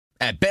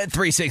At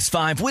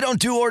Bet365, we don't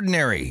do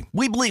ordinary.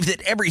 We believe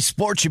that every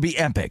sport should be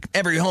epic.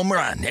 Every home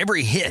run,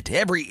 every hit,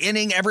 every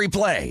inning, every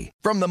play.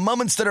 From the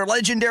moments that are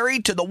legendary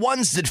to the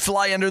ones that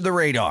fly under the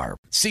radar.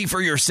 See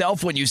for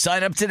yourself when you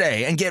sign up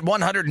today and get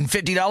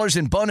 $150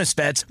 in bonus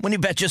bets when you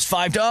bet just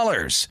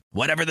 $5.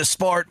 Whatever the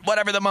sport,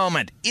 whatever the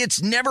moment,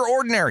 it's never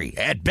ordinary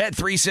at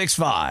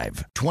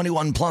Bet365.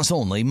 21 plus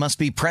only. Must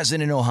be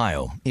present in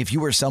Ohio. If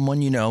you or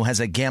someone you know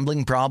has a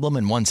gambling problem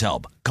and wants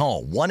help,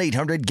 call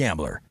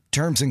 1-800-GAMBLER.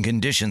 Terms and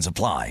conditions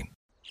apply.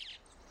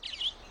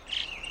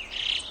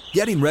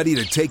 Getting ready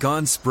to take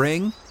on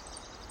spring?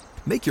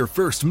 Make your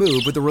first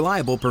move with the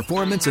reliable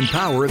performance and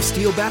power of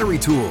Steel battery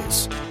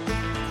tools.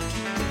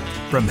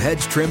 From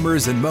hedge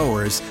trimmers and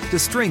mowers to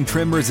string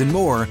trimmers and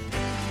more,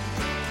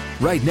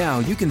 right now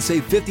you can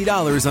save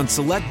 $50 on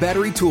select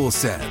battery tool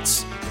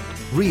sets.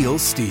 Real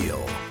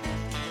Steel.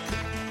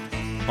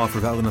 Offer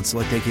valid on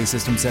select AK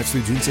system sets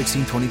through June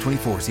 16,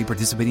 2024. See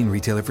participating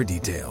retailer for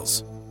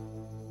details.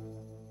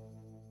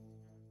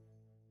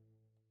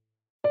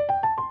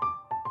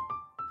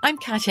 I'm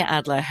Katya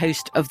Adler,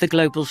 host of The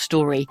Global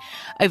Story.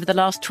 Over the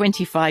last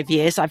 25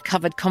 years, I've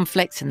covered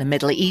conflicts in the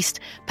Middle East,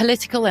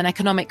 political and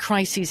economic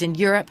crises in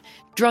Europe,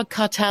 drug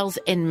cartels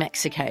in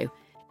Mexico.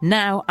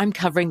 Now I'm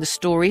covering the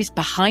stories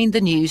behind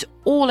the news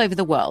all over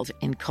the world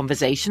in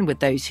conversation with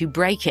those who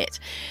break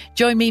it.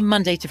 Join me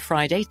Monday to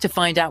Friday to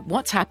find out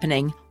what's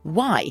happening,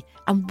 why,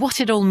 and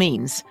what it all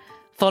means.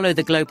 Follow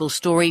The Global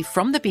Story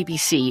from the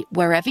BBC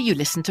wherever you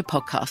listen to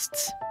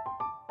podcasts.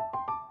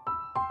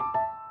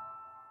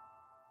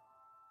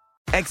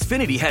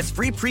 Xfinity has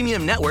free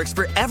premium networks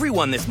for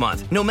everyone this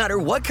month, no matter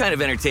what kind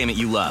of entertainment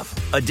you love.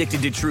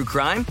 Addicted to true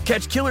crime?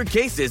 Catch killer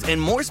cases and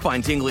more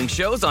spine-tingling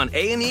shows on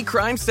A&E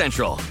Crime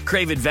Central.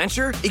 Crave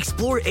adventure?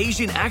 Explore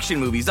Asian action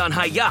movies on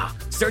Hayya.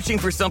 Searching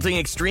for something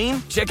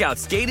extreme? Check out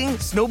skating,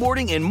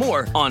 snowboarding, and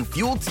more on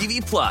Fuel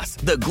TV Plus,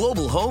 the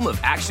global home of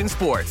action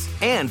sports.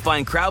 And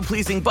find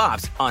crowd-pleasing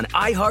bops on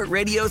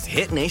iHeartRadio's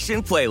Hit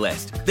Nation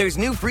playlist. There's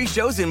new free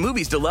shows and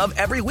movies to love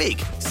every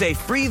week. Say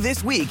free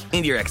this week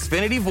in your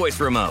Xfinity voice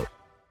remote.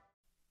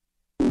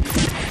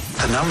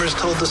 The numbers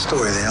told the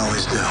story, they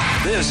always do.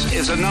 This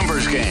is a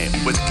numbers game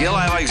with Gil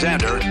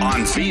Alexander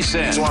on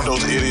VSiN. It's one of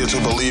those idiots who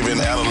believe in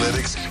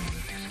analytics.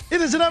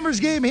 It is a numbers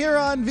game here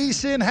on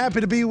VSiN. Happy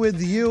to be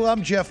with you.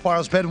 I'm Jeff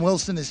Parles. Ben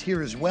Wilson is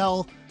here as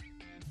well.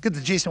 Get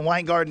to Jason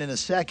Weingarten in a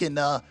second.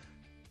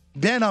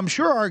 Ben, I'm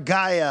sure our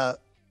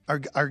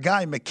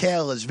guy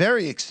Mikhail is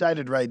very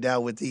excited right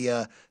now with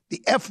the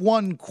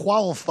F1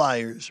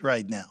 qualifiers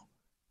right now.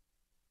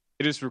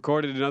 They just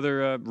recorded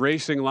another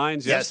racing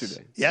lines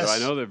yesterday. Yes. So I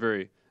know they're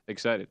very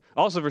excited.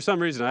 Also, for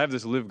some reason, I have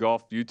this Live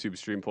Golf YouTube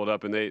stream pulled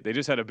up, and they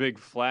just had a big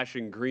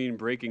flashing green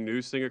breaking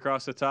news thing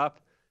across the top,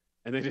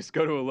 and they just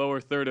go to a lower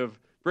third of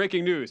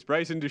breaking news.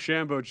 Bryson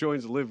DeChambeau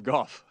joins Live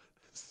Golf.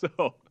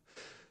 So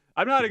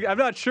I'm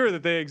not sure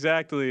that they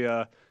exactly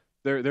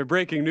their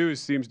breaking news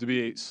seems to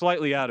be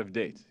slightly out of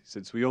date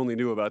since we only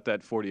knew about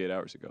that 48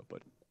 hours ago.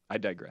 But I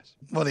digress.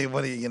 What are you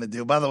going to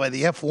do? By the way,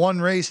 the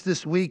F1 race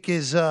this week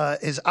is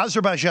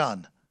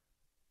Azerbaijan,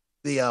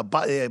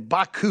 the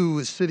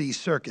Baku city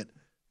circuit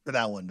for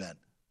that one, Ben.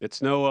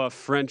 It's no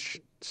French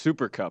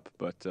Super Cup,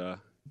 but what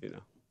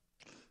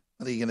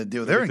are you going to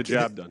do? They're the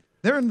job done.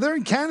 They're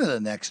in Canada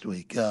next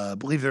week. I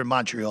believe they're in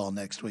Montreal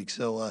next week.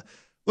 So a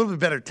little bit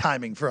better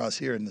timing for us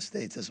here in the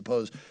States as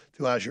opposed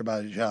to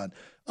Azerbaijan.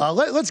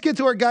 Let's get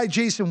to our guy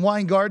Jason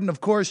Weingarten,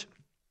 of course,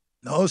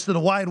 the host of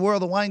the Wide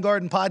World of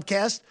Weingarten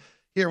podcast.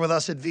 Here with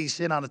us at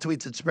VSiN on the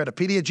Tweets at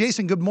Spreadopedia.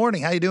 Jason, good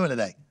morning. How you doing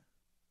today?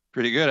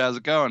 Pretty good. How's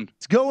it going?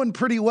 It's going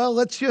pretty well.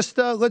 Let's just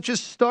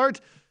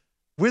start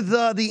with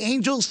the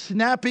Angels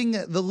snapping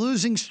the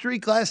losing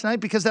streak last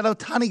night because that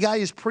Ohtani guy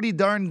is pretty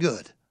darn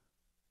good.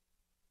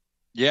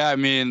 Yeah, I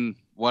mean,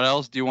 what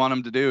else do you want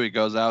him to do? He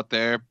goes out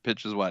there,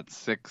 pitches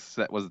six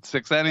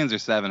innings or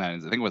 7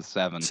 innings? I think it was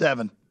 7.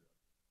 7.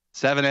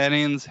 7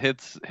 innings,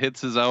 hits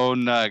his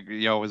own.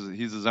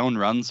 He's his own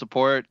run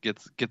support.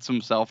 Gets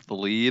himself the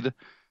lead.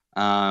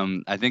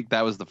 I think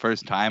that was the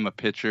first time a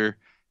pitcher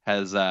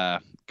has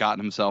gotten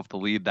himself the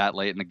lead that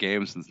late in the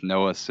game since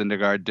Noah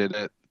Syndergaard did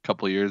it a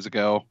couple of years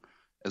ago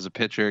as a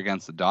pitcher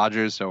against the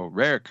Dodgers. So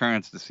rare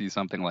occurrence to see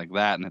something like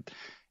that. And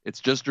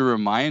it's just a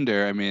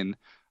reminder. I mean,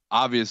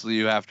 obviously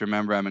you have to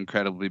remember I'm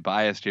incredibly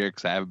biased here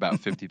because I have about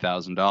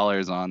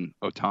 $50,000 on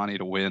Ohtani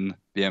to win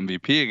the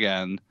MVP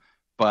again.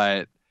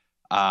 But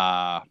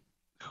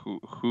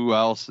who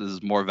else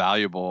is more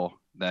valuable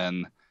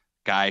than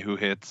guy who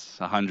hits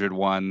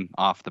 101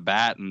 off the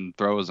bat and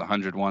throws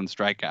 101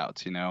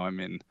 strikeouts? I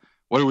mean,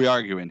 what are we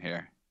arguing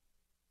here?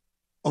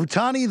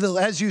 Ohtani,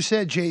 as you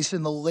said,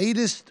 Jason, the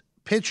latest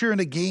pitcher in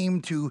a game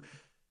to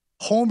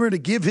homer to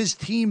give his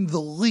team the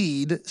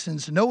lead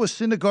since Noah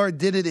Syndergaard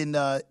did it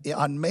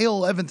on May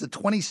 11th of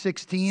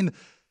 2016.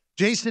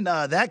 Jason,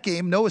 that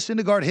game, Noah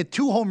Syndergaard hit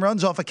 2 home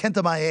runs off of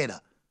Kenta Maeda,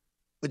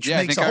 which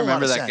makes a whole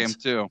lot of sense. I think I remember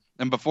that game too.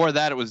 And before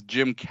that, it was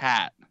Jim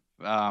Katt.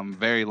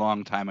 Very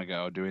long time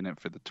ago, doing it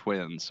for the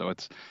Twins. So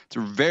it's a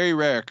very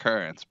rare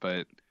occurrence,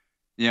 but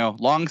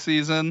long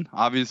season,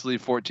 obviously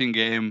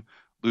 14-game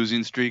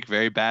losing streak,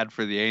 very bad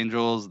for the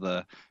Angels.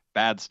 The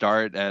bad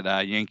start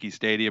at Yankee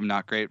Stadium,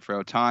 not great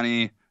for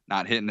Ohtani,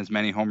 not hitting as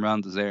many home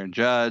runs as Aaron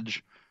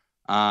Judge.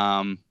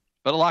 But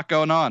a lot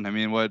going on. I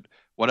mean, what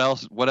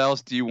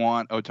else do you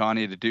want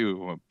Ohtani to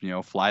do?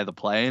 Fly the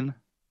plane?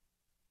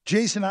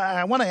 Jason,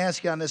 I want to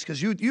ask you on this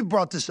because you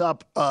brought this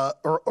up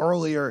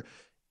earlier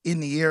in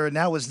the year, and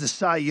that was the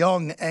Cy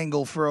Young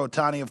angle for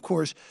Ohtani. Of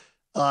course,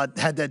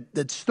 had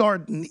that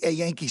start in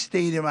Yankee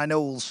Stadium. I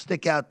know will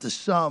stick out to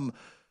some.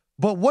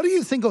 But what do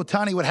you think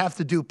Ohtani would have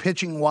to do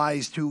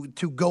pitching-wise to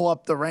go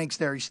up the ranks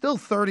there? He's still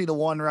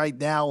 30-1 right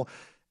now.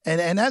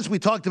 And as we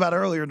talked about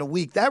earlier in the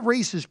week, that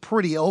race is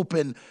pretty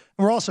open.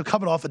 We're also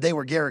coming off a day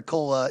where Garrett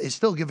Cole is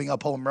still giving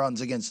up home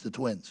runs against the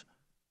Twins.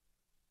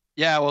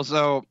 Yeah, well,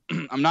 so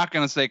I'm not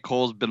going to say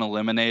Cole's been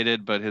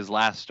eliminated, but his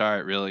last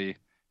start really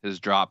has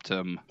dropped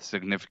him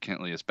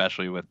significantly,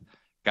 especially with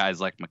guys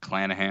like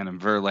McClanahan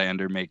and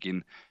Verlander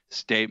making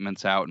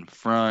statements out in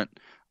front.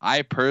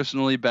 I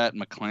personally bet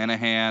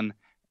McClanahan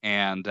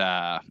and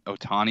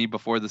Ohtani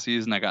before the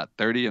season. I got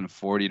 30 and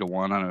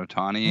 40-1 on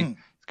Ohtani.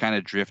 It's kind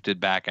of drifted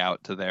back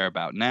out to there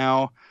about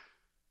now.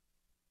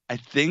 I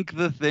think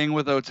the thing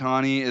with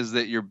Ohtani is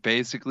that you're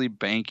basically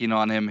banking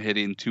on him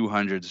hitting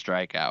 200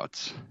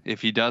 strikeouts.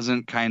 If he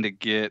doesn't kind of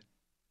get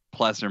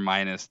plus or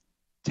minus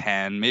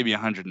 10, maybe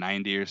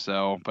 190 or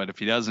so, but if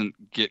he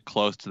doesn't get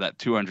close to that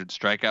 200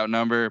 strikeout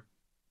number,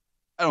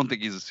 I don't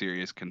think he's a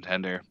serious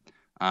contender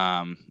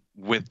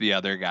with the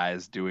other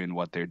guys doing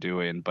what they're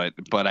doing.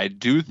 But I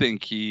do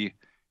think he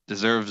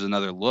deserves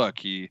another look.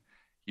 He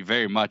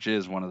very much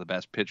is one of the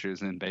best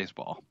pitchers in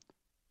baseball.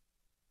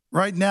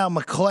 Right now,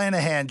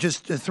 McClanahan,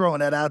 just throwing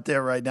that out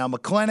there right now,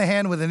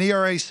 McClanahan with an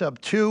ERA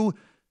sub-2,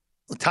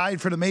 tied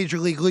for the major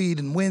league lead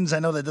in wins. I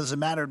know that doesn't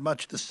matter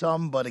much to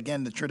some, but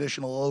again, the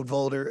traditional load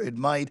voter, it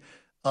might.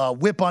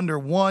 Whip under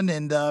 1,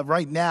 and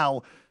right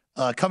now,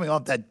 coming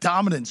off that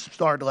dominant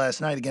start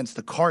last night against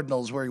the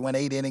Cardinals where he went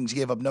 8 innings,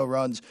 gave up no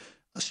runs,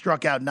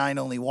 struck out 9,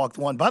 only walked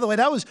 1. By the way,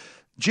 that was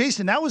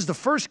the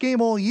first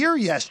game all year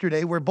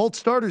yesterday where both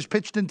starters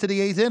pitched into the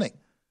 8th inning,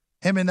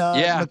 him and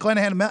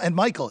McClanahan and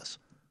Michaelis.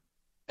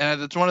 And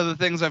it's one of the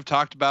things I've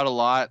talked about a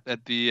lot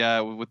at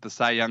the with the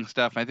Cy Young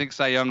stuff. I think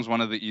Cy Young's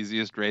one of the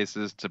easiest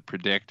races to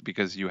predict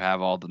because you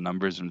have all the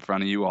numbers in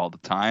front of you all the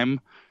time.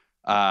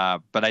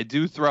 But I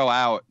do throw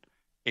out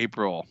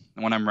April.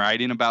 When I'm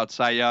writing about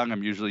Cy Young,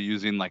 I'm usually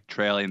using like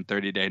trailing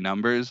 30-day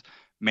numbers,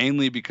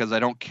 mainly because I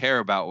don't care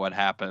about what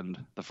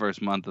happened the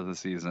first month of the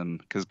season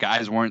because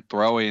guys weren't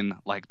throwing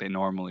like they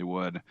normally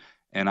would.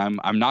 And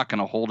I'm not going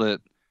to hold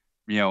it,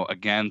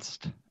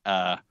 against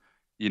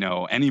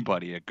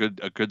anybody, a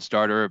good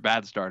starter or a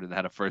bad starter that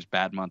had a first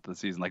bad month of the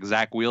season. Like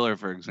Zach Wheeler,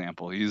 for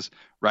example, he's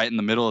right in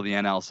the middle of the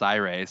NL Cy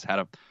race, had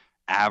a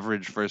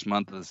average first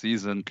month of the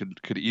season,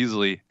 could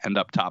easily end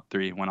up top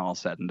 3 when all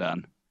said and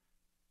done.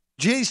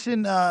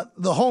 Jason,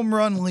 the home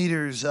run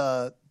leaders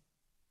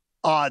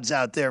odds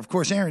out there. Of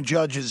course, Aaron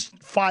Judge is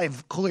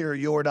 5 clear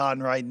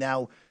Yordan right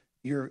now.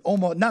 You're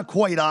almost not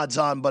quite odds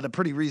on, but a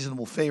pretty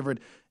reasonable favorite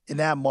in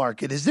that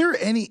market. Is there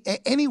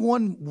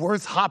anyone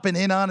worth hopping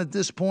in on at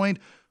this point?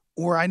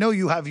 Or I know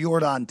you have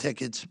Yordan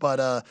tickets,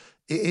 but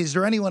is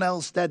there anyone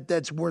else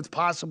that's worth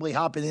possibly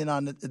hopping in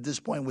on at this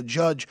point with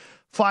Judge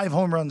 5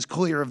 home runs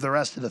clear of the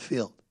rest of the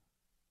field?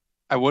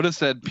 I would have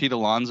said Pete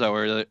Alonso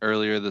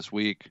earlier this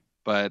week,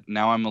 but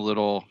now I'm a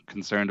little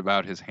concerned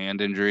about his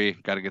hand injury.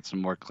 Got to get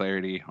some more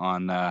clarity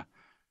on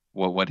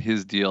what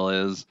his deal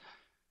is.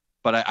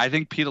 But I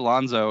think Pete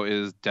Alonso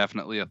is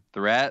definitely a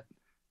threat.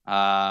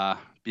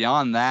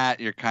 Beyond that,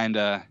 you're kind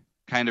of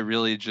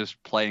really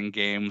just playing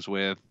games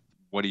with,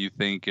 what do you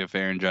think if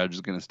Aaron Judge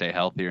is going to stay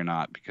healthy or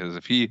not? Because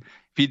if he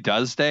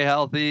does stay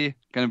healthy,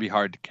 going to be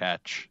hard to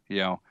catch.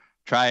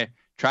 Try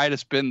to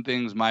spin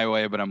things my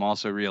way, but I'm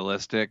also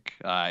realistic.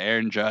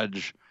 Aaron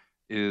Judge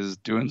is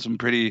doing some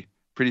pretty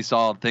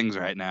solid things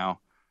right now.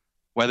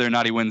 Whether or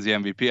not he wins the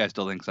MVP, I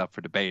still think is up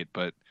for debate.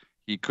 But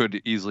he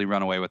could easily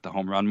run away with the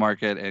home run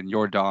market, and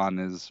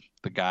Yordan is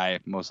the guy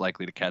most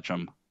likely to catch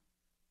him.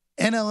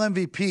 NL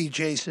MVP,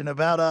 Jason.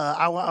 About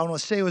I want to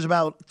say it was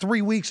about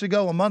 3 weeks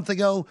ago, a month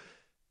ago.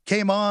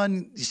 Came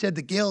on, he said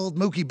the Guild,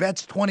 Mookie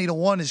Betts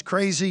 20-1 is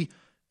crazy.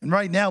 And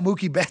right now,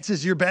 Mookie Betts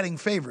is your betting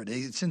favorite.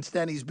 Since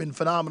then, he's been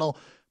phenomenal.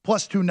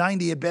 Plus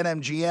 290 at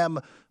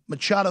BetMGM.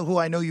 Machado, who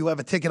I know you have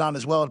a ticket on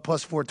as well, at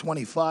plus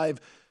 425.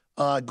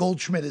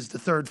 Goldschmidt is the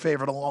third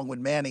favorite along with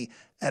Manny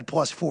at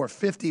plus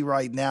 450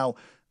 right now.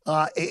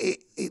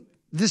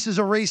 This is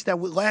a race that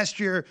last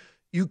year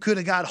you could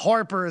have got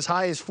Harper as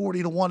high as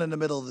 40-1 in the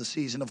middle of the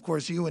season. Of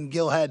course, you and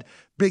Gil had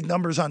big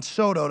numbers on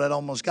Soto that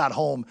almost got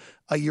home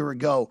a year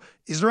ago.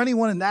 Is there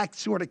anyone in that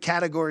sort of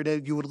category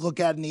that you would look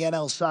at in the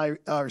NL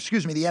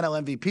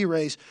MVP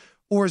race?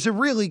 Or is it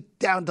really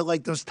down to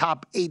like those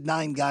top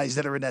 8-9 guys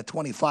that are in that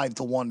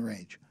 25-1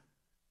 range?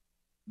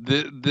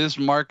 This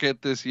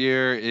market this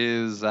year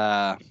is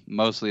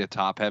mostly a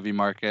top-heavy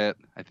market.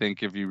 I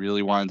think if you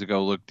really wanted to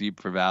go look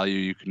deep for value,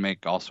 you could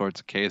make all sorts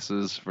of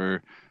cases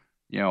for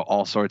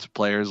all sorts of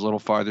players a little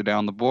farther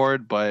down the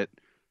board. But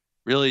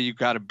really you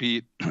got to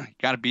beat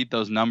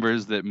those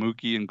numbers that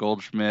Mookie and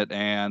Goldschmidt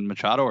and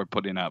Machado are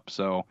putting up.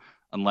 So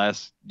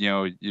unless,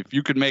 if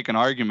you could make an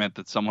argument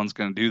that someone's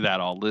going to do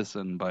that, I'll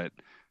listen, but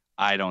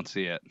I don't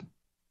see it.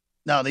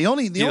 No, the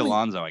only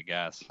Alonso, I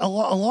guess.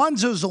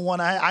 Alonso's the one.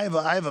 I have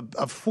a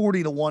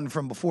 40-1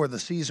 from before the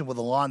season with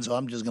Alonso.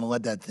 I'm just going to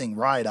let that thing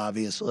ride,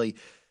 obviously.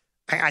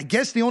 I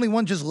guess the only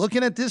one just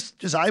looking at this,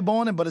 just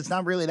eyeballing it, but it's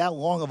not really that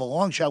long of a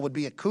long shot, would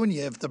be Acuna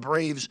if the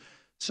Braves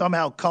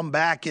somehow come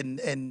back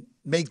and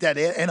make that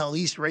NL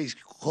East race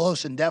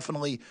close and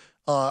definitely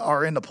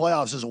are in the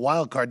playoffs as a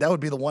wild card. That would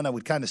be the one that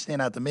would kind of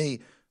stand out to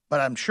me. But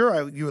I'm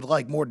sure you would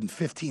like more than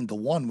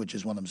 15-1, which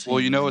is what I'm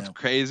saying. Well, what's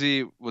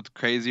crazy? What's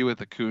crazy with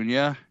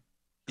Acuna?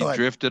 He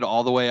drifted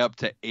all the way up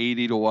to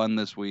 80-1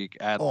 this week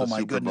at the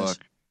Superbook.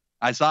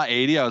 I saw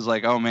 80. I was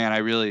like, oh man, I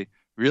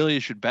really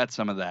should bet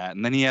some of that.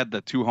 And then he had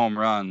the 2 home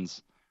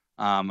runs.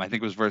 I think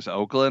it was versus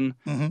Oakland,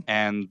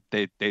 and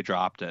they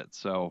dropped it.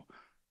 So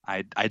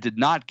I did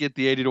not get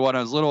the 80-1. I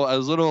was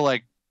a little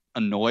like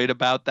annoyed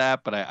about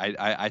that, but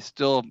I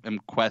still am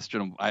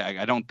questionable.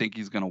 I don't think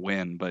he's going to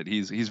win, but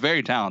he's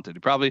very talented.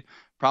 He's probably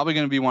going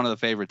to be one of the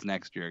favorites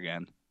next year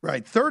again.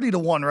 Right,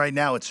 30-1 right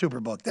now at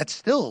Superbook. That's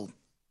still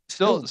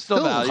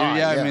value. High,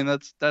 yeah, I mean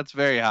that's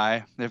very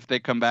high. If they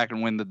come back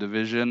and win the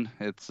division,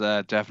 it's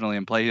definitely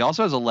in play. He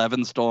also has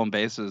 11 stolen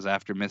bases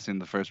after missing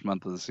the first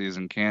month of the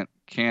season. Can't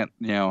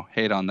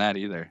hate on that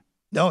either.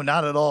 No,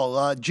 not at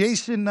all.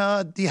 Jason,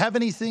 do you have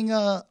anything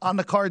on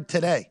the card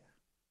today?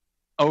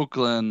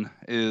 Oakland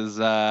is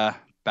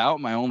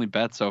about my only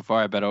bet so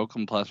far. I bet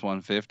Oakland plus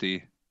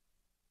 150.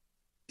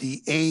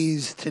 The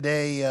A's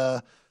today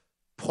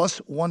plus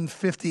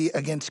 150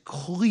 against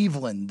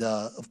Cleveland.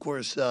 Of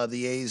course,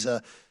 the A's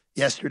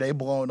yesterday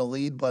blowing a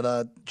lead,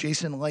 but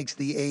Jason likes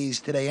the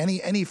A's today.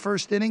 Any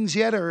first innings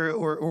yet,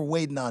 or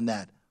waiting on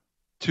that?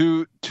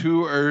 Too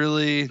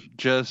early.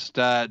 Just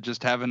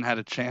haven't had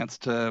a chance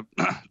to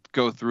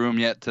go through them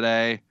yet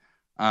today.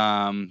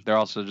 They're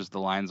also just the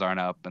lines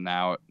aren't up and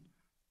out.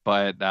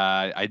 But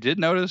I did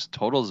notice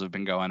totals have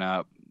been going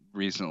up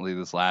recently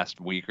this last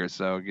week or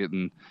so,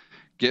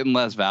 getting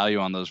less value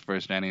on those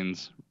first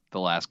innings the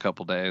last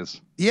couple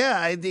days.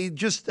 Yeah, they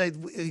just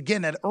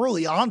again that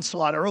early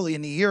onslaught early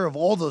in the year of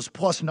all those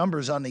plus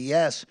numbers on the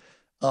yes,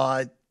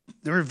 they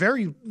were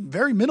very,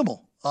 very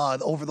minimal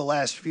over the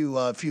last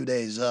few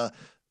days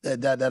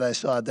that I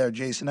saw it there,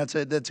 Jason. That's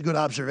a good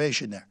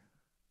observation there.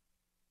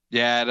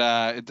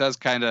 Yeah, it does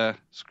kind of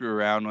screw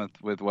around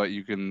with what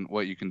you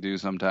can do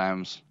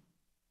sometimes.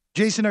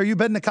 Jason, are you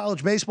betting the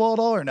college baseball at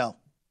all or no?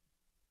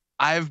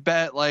 I've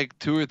bet like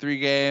 2 or 3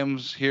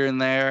 games here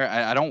and there.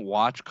 I don't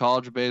watch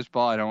college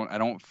baseball. I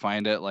don't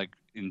find it like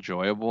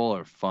enjoyable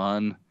or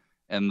fun.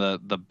 And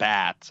the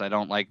bats, I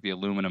don't like the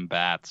aluminum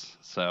bats.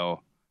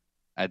 So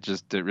it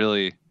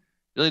really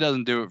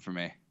doesn't do it for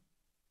me.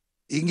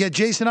 You can get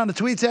Jason on the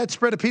tweets at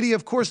Spreadopedia.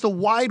 Of course, the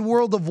Wide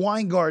World of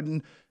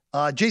Weingarten.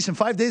 Jason,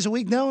 5 days a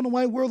week now in the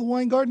Wide World of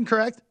Weingarten,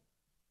 correct?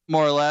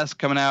 More or less.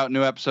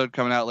 New episode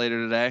coming out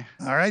later today.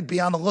 All right. Be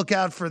on the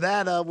lookout for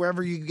that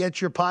wherever you get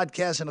your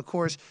podcast. And, of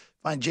course,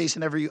 find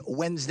Jason every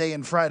Wednesday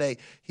and Friday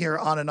here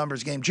on A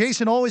Numbers Game.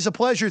 Jason, always a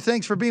pleasure.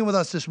 Thanks for being with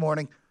us this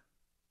morning.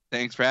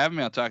 Thanks for having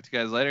me. I'll talk to you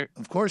guys later.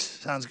 Of course.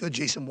 Sounds good.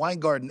 Jason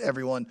Weingarten,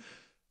 everyone.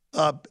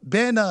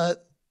 Ben,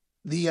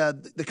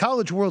 the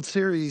College World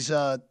Series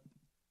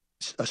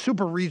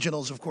Super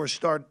Regionals, of course,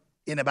 start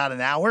in about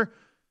an hour.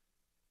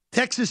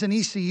 Texas and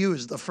ECU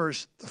is the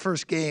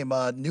first game,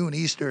 noon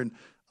Eastern.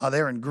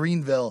 There in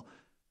Greenville.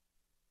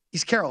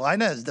 East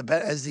Carolina as the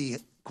better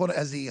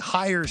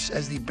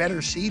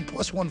seed,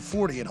 plus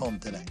 140 at home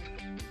today.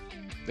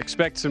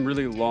 Expect some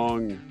really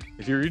long.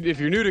 If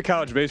you're new to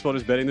college baseball,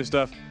 just betting this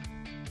stuff,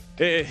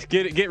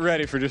 get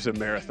ready for just a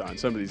marathon.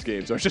 Some of these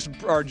games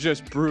are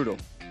just brutal.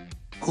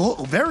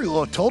 Cool, very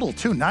low total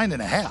too,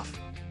 9.5.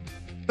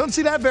 Don't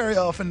see that very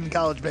often in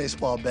college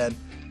baseball, Ben.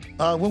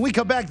 When we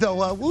come back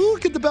though, we'll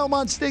look at the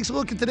Belmont Stakes,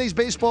 look at today's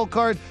baseball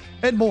card,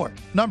 and more.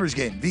 Numbers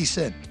Game,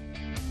 VSiN.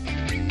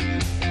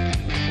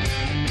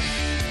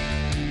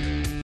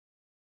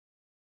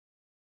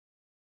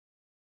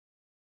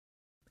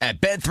 At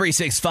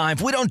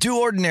Bet365, we don't do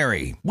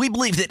ordinary. We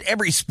believe that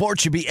every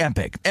sport should be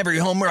epic. Every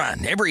home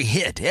run, every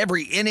hit,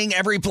 every inning,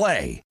 every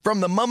play. From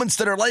the moments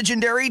that are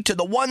legendary to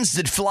the ones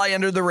that fly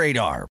under the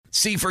radar.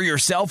 See for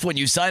yourself when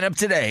you sign up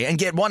today and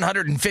get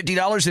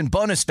 $150 in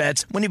bonus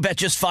bets when you bet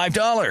just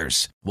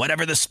 $5.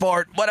 Whatever the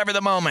sport, whatever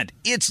the moment,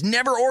 it's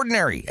never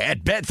ordinary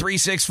at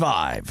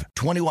Bet365.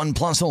 21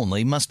 plus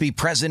only. Must be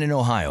present in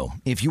Ohio.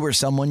 If you or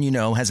someone you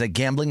know has a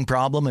gambling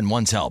problem and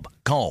wants help,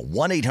 call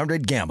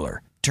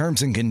 1-800-GAMBLER.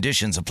 Terms and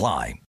conditions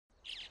apply.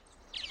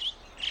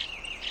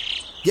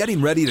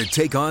 Getting ready to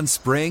take on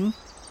spring?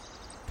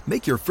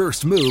 Make your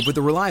first move with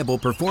the reliable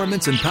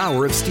performance and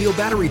power of Steel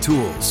battery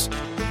tools.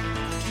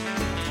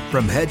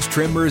 From hedge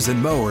trimmers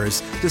and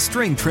mowers to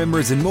string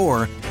trimmers and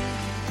more,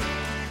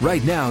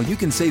 right now you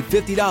can save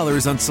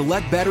 $50 on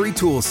select battery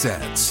tool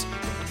sets.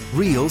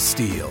 Real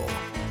Steel.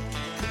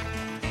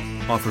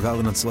 Offer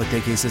valid on select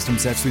AK system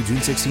sets through June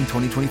 16,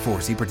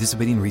 2024. See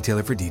participating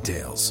retailer for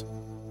details.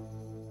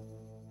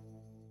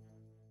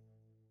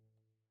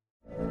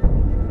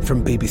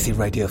 From BBC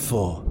Radio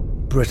 4,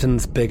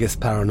 Britain's biggest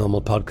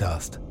paranormal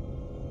podcast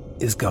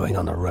is going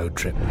on a road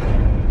trip.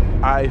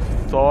 I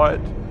thought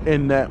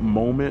in that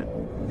moment,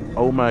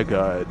 oh my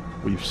God,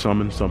 we've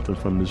summoned something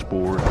from this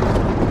board.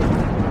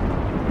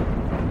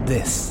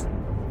 This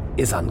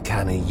is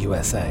Uncanny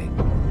USA.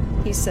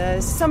 He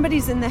says,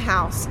 somebody's in the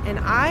house, and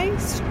I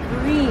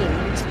screamed.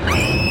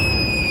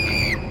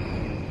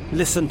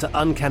 Listen to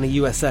Uncanny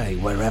USA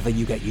wherever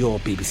you get your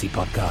BBC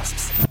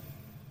podcasts,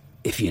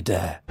 if you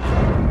dare.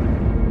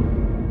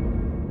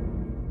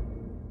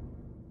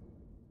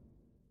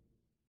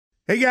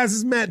 Hey guys, this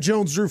is Matt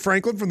Jones, Drew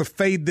Franklin from the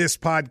Fade This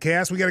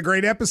podcast. We got a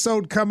great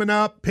episode coming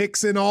up,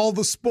 picks in all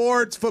the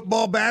sports,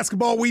 football,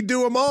 basketball, we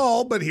do them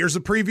all, but here's a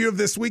preview of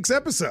this week's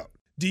episode.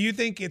 Do you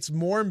think it's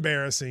more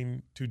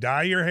embarrassing to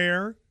dye your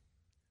hair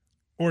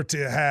or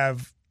to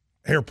have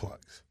hair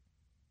plugs?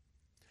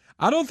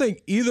 I don't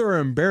think either are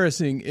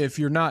embarrassing if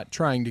you're not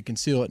trying to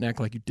conceal it and act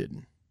like you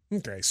didn't.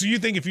 Okay, so you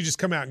think if you just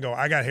come out and go,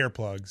 I got hair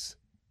plugs.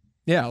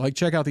 Yeah, like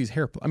check out these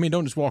hair plugs. I mean,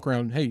 don't just walk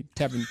around, hey,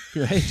 tapping,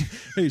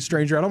 hey,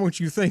 stranger, I don't want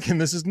you thinking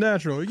this is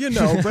natural. You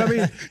know, but I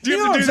mean, do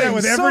you have to do that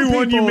with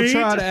everyone you meet?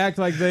 Try to act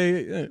like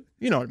they,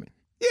 you know what I mean?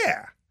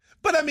 Yeah.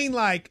 But I mean,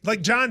 like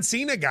John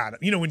Cena got it.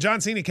 You know, when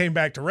John Cena came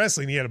back to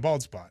wrestling, he had a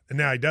bald spot, and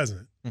now he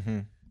doesn't. Mm-hmm.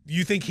 Do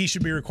you think he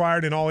should be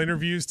required in all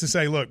interviews to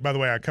say, look, by the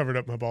way, I covered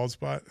up my bald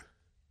spot?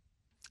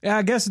 Yeah,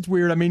 I guess it's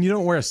weird. I mean, you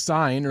don't wear a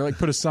sign or like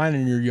put a sign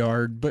in your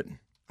yard, but.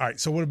 All right,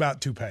 so what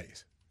about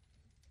toupees?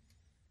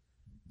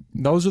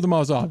 Those are the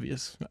most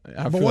obvious.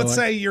 But let's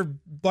say you're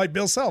like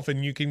Bill Self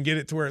and you can get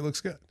it to where it looks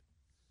good.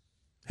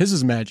 His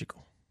is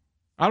magical.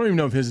 I don't even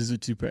know if his is a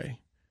toupee.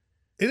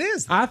 It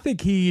is. I think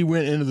he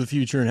went into the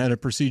future and had a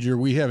procedure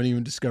we haven't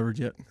even discovered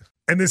yet.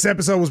 And this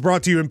episode was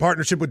brought to you in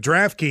partnership with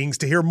DraftKings.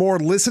 To hear more,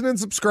 listen and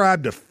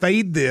subscribe to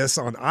Fade This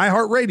on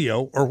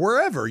iHeartRadio or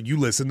wherever you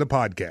listen to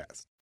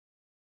podcasts.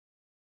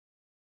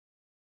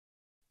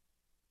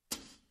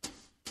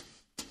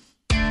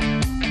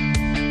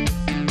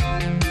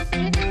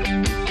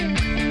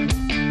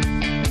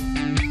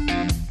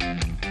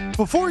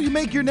 Before you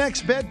make your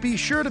next bet, be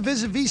sure to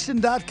visit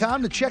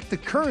vsin.com to check the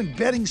current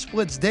betting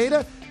splits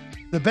data.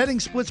 The betting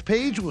splits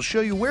page will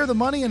show you where the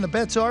money and the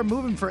bets are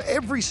moving for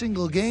every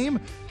single game.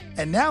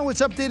 And now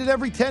it's updated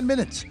every 10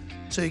 minutes,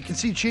 so you can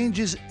see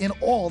changes in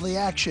all the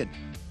action.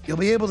 You'll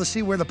be able to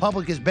see where the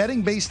public is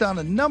betting based on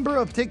a number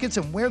of tickets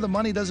and where the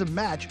money doesn't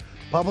match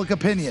public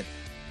opinion.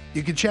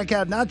 You can check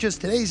out not just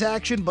today's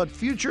action, but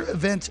future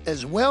events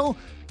as well.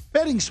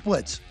 Betting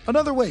splits,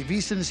 another way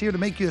VSiN is here to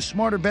make you a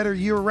smarter, better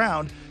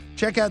year-round.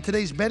 Check out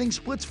today's betting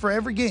splits for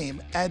every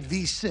game at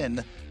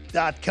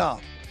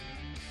vsin.com.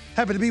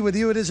 Happy to be with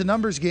you. It is a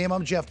numbers game.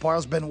 I'm Jeff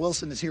Parles. Ben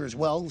Wilson is here as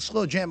well.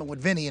 Slow jamming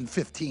with Vinny in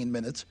 15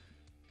 minutes.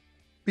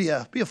 Be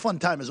a fun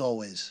time as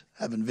always,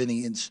 having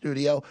Vinny in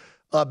studio.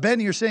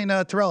 Ben, you're saying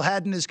Tyrrell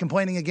Hatton is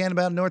complaining again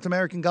about North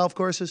American golf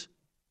courses?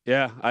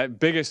 Yeah,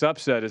 biggest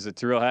upset is that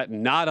Tyrrell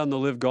Hatton not on the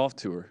Live Golf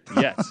Tour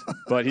yet,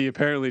 but he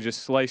apparently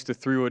just sliced it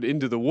through it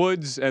into the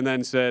woods and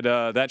then said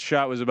that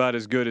shot was about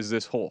as good as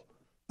this hole.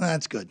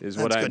 That's good. That's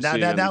good.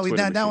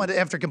 Now,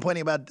 after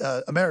complaining about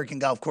American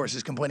golf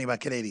courses, complaining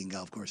about Canadian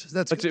golf courses.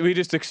 That's good. We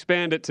just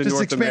expand it to North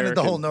America. Just expanded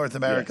the whole North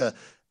America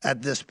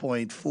at this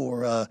point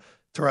for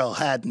Tyrrell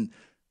Hatton.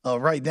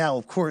 Right now,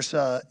 of course,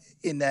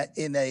 in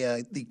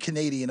the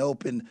Canadian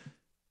Open,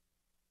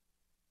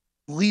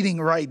 leading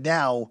right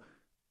now,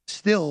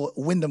 still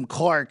Wyndham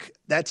Clark.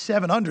 That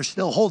 7 under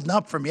still holding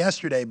up from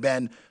yesterday.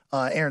 Ben,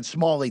 Aaron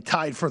Smalley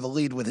tied for the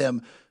lead with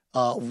him.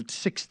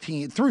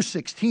 16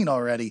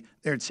 already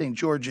there at St.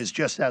 George's,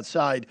 just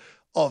outside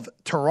of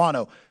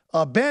Toronto.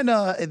 Ben,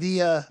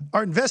 our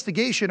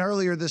investigation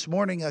earlier this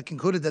morning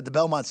concluded that the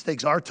Belmont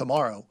Stakes are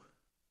tomorrow,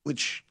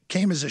 which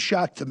came as a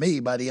shock to me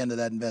by the end of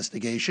that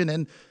investigation.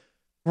 And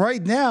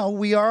right now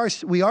we are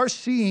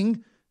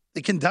seeing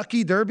the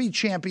Kentucky Derby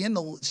champion,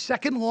 the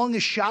second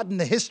longest shot in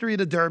the history of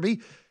the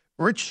Derby.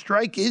 Rich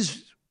Strike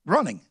is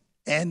running,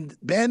 and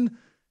Ben,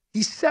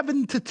 he's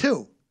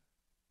 7-2.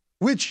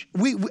 Which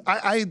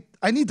I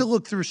need to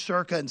look through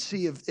Circa and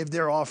see if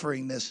they're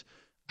offering this.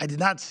 I did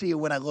not see it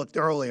when I looked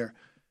earlier.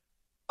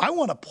 I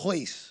want a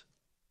place,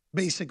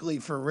 basically,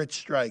 for Rich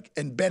Strike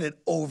and bet it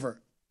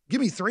over.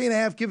 Give me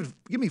 3.5. Give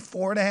me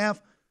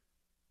 4.5.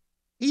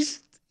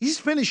 He's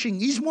finishing.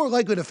 He's more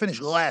likely to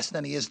finish last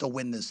than he is to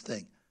win this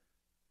thing,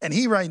 and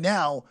he right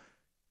now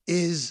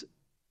is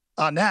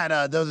on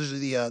that. Those are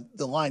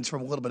the lines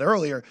from a little bit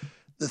earlier.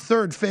 The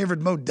third favorite,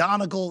 Mo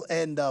Donegal,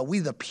 and We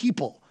the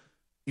People.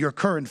 Your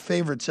current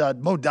favorites.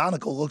 Mo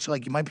Donegal looks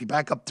like you might be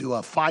back up to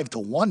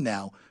 5-1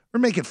 now. We're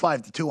making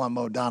 5-2 on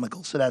Mo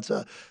Donegal, so that's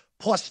a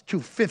plus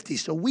 250.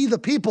 So We the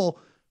People,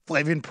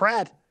 Flavien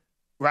Prat,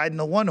 riding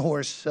the one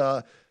horse.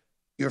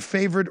 Your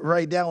favorite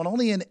right now, and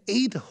only an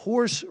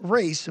 8-horse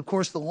race, of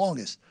course, the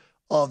longest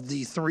of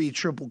the 3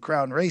 Triple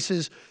Crown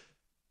races.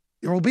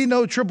 There will be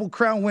no Triple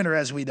Crown winner,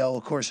 as we know.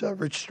 Of course,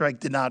 Rich Strike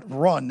did not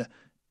run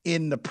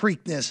in the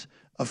Preakness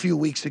a few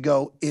weeks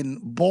ago in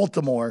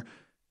Baltimore.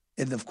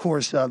 And, of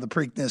course, the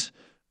Preakness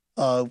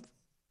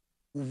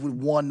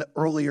won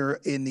earlier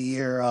in the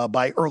year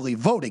by early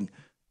voting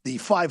the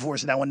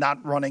 5-horse now and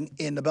not running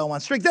in the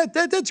Belmont Stakes.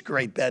 That's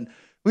great, Ben.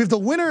 We have the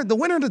winner of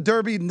the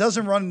Derby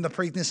doesn't run in the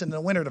Preakness, and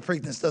the winner of the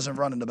Preakness doesn't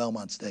run in the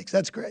Belmont Stakes.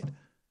 That's great.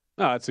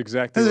 No, that's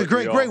exactly what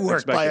great work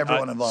expected. by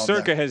everyone involved.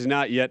 Circa has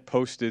not yet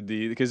posted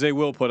because they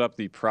will put up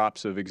the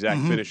props of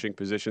exact finishing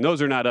position.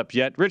 Those are not up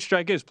yet. Rich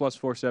Strike is plus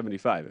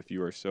 475 if you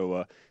were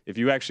if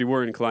you actually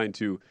were inclined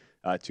to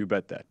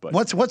bet that.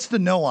 But what's the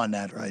no on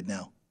that right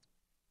now?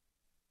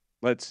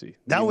 Let's see.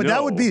 That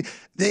would be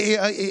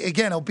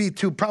again. It'll be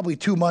probably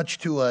too much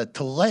to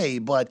lay,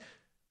 but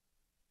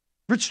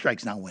Rich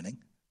Strike's not winning.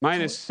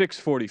 Minus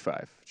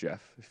 645,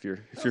 Jeff. If you're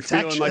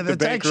feeling like the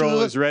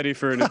bankroll is ready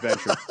for an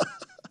adventure.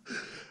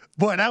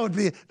 Boy, that would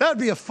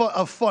be a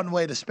fun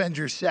way to spend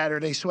your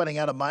Saturday, sweating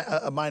out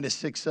a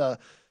minus $6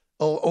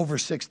 over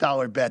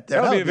 $6 bet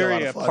there. That would be a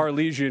very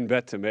Parlesian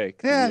bet to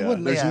make. Yeah,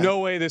 there's no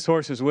way this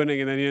horse is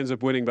winning, and then he ends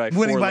up winning by 4 lengths.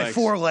 Winning by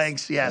 4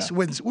 lengths, yes.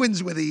 Yeah.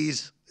 Wins with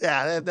ease.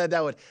 Yeah,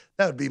 that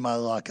would be my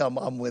luck.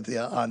 I'm with you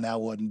on that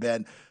one,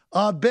 Ben.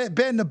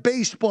 Ben, the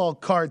baseball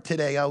card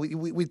today.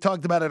 We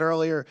talked about it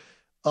earlier.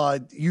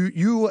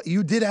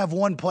 You did have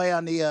one play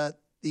on the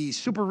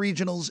super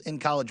regionals in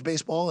college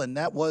baseball, and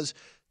that was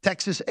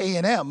Texas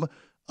A&M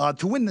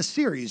to win the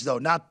series, though,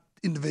 not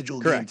individual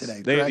Correct.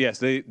 Game today. Yes,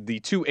 the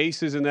two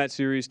aces in that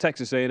series,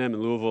 Texas A&M and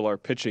Louisville, are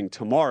pitching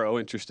tomorrow,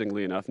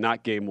 interestingly enough,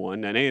 not game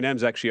one. And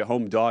A&M's actually a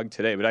home dog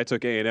today, but I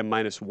took A&M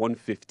minus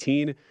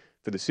 115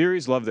 for the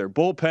series. Love their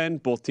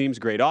bullpen. Both teams,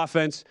 great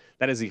offense.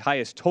 That is the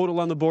highest total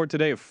on the board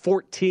today of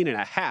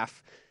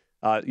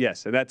 14.5.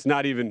 Yes, and that's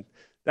not even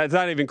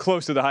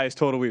close to the highest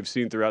total we've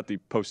seen throughout the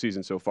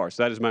postseason so far.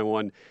 So that is my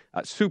one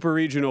super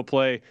regional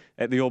play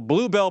at the old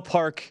Bluebell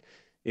Park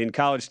in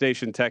College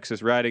Station,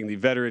 Texas, riding the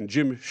veteran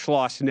Jim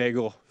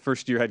Schlossnagle,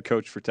 first-year head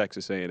coach for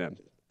Texas A&M.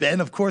 Ben,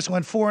 of course,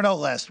 went 4-0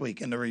 last week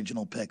in the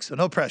regional pick, so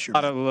no pressure.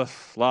 Lot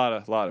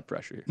of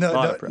pressure here.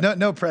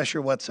 No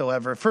pressure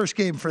whatsoever. First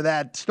game for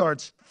that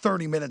starts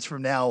 40 minutes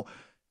from now,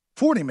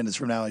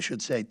 I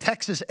should say.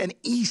 Texas and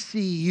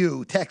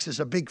ECU. Texas,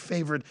 a big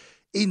favorite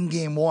in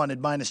game one at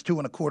minus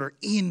 2.25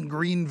 in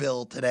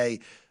Greenville today.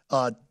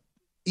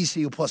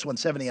 ECU plus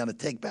 170 on the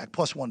take-back,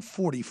 plus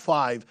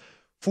 145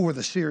 for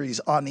the series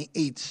on the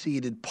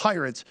 8th-seeded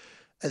Pirates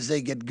as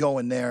they get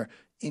going there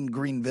in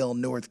Greenville,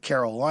 North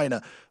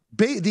Carolina.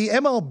 The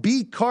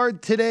MLB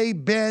card today,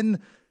 Ben,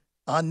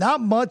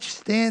 not much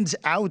stands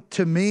out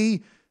to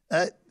me.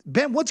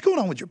 Ben, what's going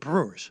on with your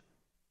Brewers?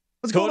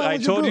 I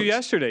told you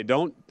yesterday.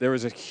 There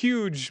was a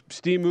huge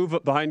steam move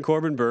up behind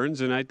Corbin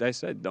Burns, and I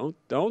said don't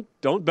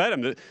bet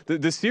him.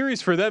 The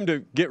series for them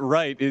to get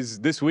right is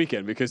this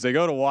weekend because they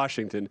go to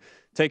Washington,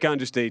 take on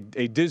just a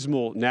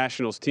dismal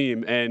Nationals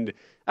team, and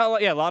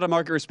a lot of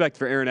market respect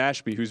for Aaron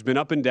Ashby, who's been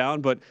up and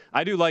down, but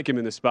I do like him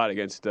in this spot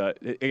against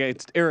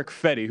Eric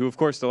Fetty, who, of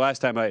course, the last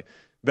time I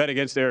bet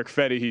against Eric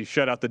Fetty, he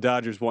shut out the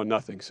Dodgers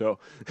 1-0. So,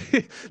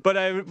 but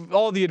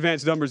all the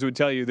advanced numbers would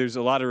tell you there's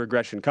a lot of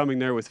regression coming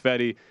there with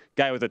Fetty,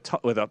 guy with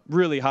a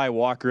really high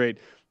walk rate,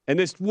 and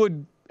this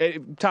would.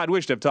 Todd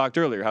Wishdom talked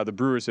earlier how the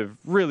Brewers have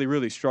really,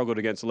 really struggled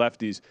against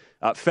lefties.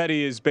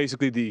 Fetty is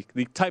basically the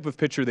type of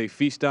pitcher they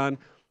feast on.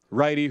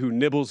 Righty who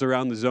nibbles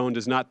around the zone,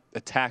 does not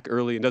attack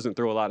early, and doesn't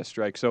throw a lot of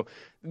strikes. So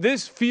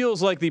this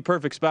feels like the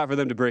perfect spot for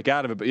them to break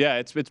out of it. But yeah,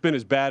 it's been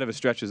as bad of a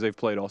stretch as they've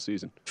played all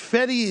season.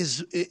 Fetty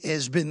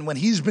has been, when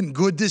he's been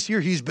good this year,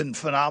 he's been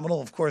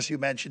phenomenal. Of course, you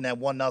mentioned that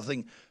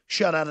 1-0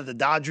 shutout of the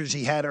Dodgers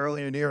he had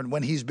earlier in the year, and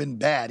when he's been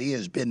bad, he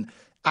has been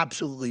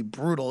absolutely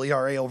brutal.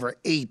 ERA over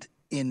 8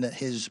 in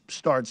his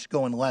starts,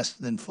 going less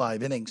than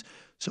 5 innings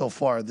so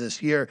far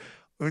this year.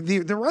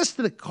 The rest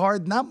of the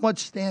card, not much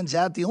stands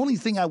out. The only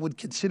thing I would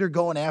consider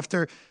going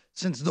after,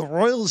 since the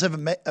Royals have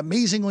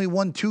amazingly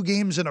won 2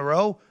 games in a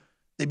row,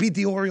 they beat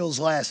the Orioles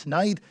last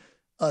night.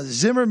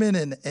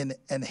 Zimmerman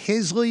and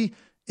Hisley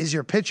is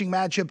your pitching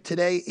matchup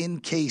today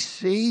in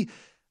KC.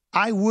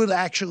 I would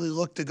actually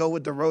look to go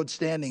with the road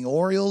standing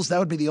Orioles. That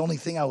would be the only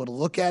thing I would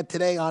look at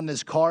today on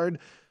this card.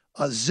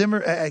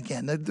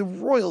 The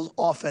Royals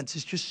offense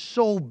is just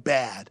so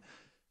bad.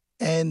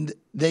 And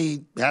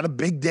they had a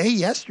big day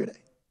yesterday.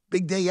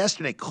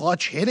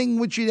 Clutch hitting,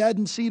 which you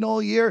hadn't seen all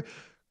year.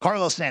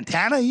 Carlos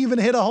Santana even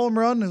hit a home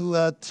run, who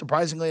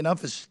surprisingly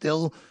enough is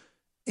still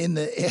in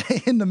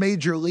the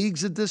major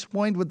leagues at this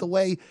point with the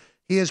way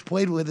he has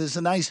played with his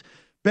nice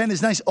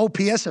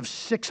OPS of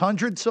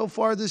 600 so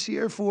far this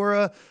year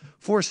for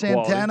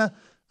Santana.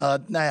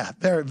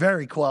 Very,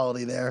 very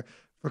quality there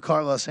for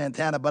Carlos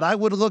Santana. But I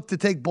would look to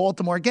take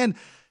Baltimore. Again,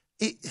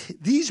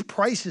 these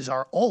prices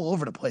are all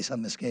over the place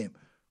on this game.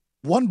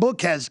 One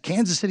book has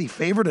Kansas City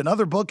favored.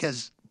 Another book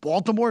has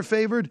Baltimore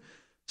favored.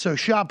 So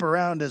shop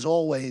around, as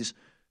always,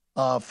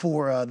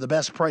 for the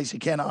best price you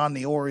can on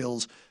the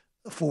Orioles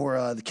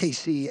for the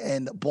KC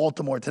and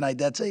Baltimore tonight.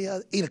 That's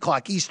a 8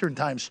 o'clock Eastern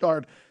time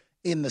start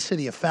in the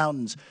city of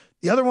Fountains.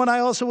 The other one I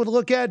also would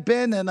look at,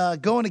 Ben,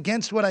 and going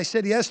against what I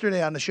said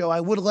yesterday on the show,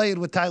 I would lay it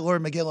with Tyler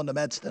McGill and the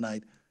Mets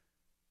tonight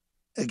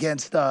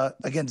against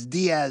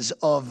Diaz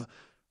of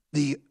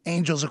the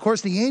Angels. Of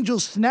course, the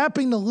Angels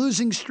snapping the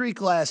losing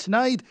streak last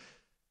night.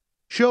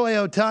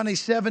 Shohei Ohtani,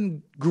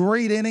 7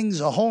 great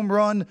innings, a home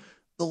run,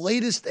 the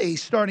latest a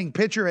starting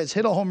pitcher has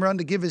hit a home run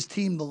to give his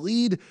team the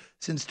lead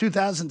since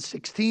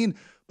 2016.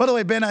 By the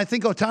way, Ben, I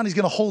think Ohtani's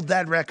going to hold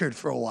that record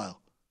for a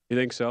while. You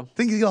think so? I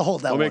think he's going to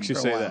hold that. What one makes you for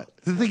a say while. that?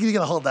 I think he's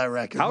going to hold that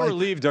record. How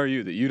relieved are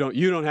you that you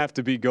don't have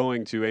to be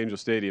going to Angel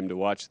Stadium to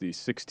watch the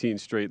 16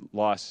 straight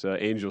loss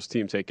Angels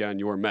team take on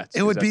your Mets?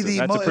 It would be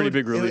that's a pretty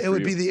big relief.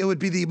 It would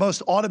be the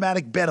most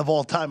automatic bet of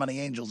all time on the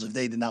Angels if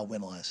they did not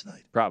win last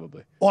night.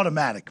 Probably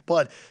automatic.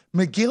 But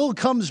McGill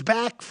comes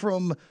back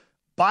from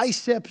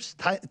biceps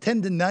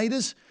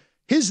tendonitis.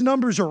 His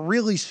numbers are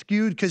really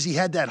skewed because he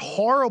had that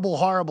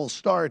horrible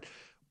start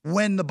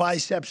when the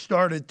biceps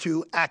started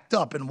to act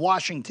up in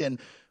Washington,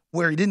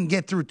 where he didn't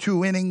get through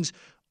 2 innings.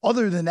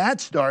 Other than that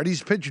start,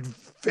 he's pitched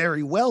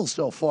very well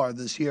so far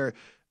this year. It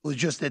was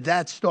just at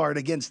that start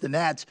against the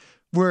Nats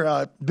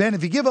where, Ben,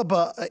 if you give up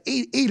a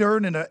 8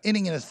 earned in an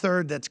inning and a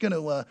third, that's going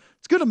to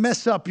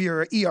mess up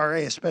your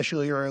ERA,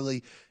 especially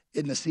early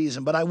in the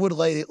season. But I would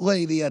lay the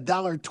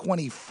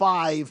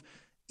 $1.25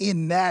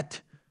 in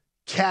that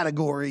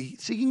category.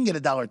 So you can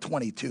get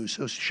 $1.22.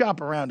 So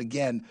shop around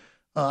again.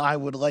 I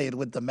would lay it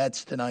with the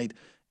Mets tonight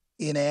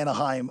in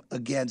Anaheim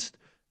against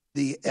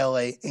the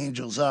LA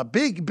Angels.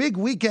 Big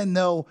weekend,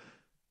 though,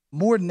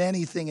 more than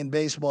anything in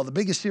baseball. The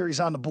biggest series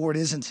on the board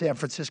is in San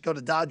Francisco,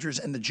 the Dodgers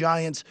and the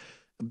Giants.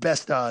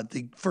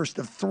 The first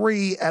of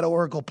 3 at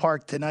Oracle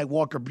Park tonight.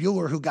 Walker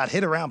Buehler, who got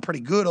hit around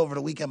pretty good over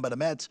the weekend by the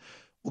Mets,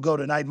 will go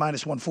tonight,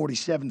 minus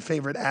 147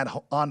 favorite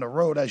on the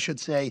road, I should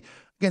say,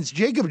 against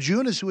Jacob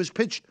Junis, who has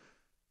pitched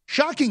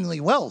shockingly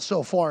well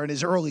so far in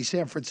his early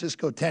San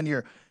Francisco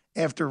tenure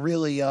after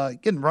really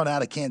getting run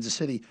out of Kansas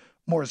City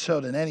more so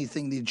than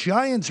anything. The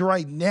Giants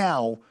right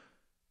now,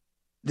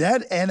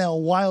 that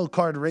NL wild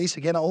card race,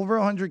 again, over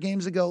 100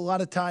 games ago, a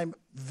lot of time,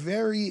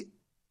 very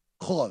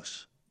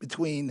close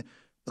between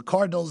the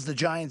Cardinals, the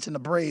Giants, and the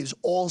Braves,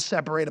 all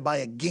separated by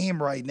a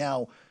game right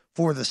now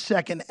for the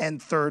 2nd and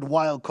 3rd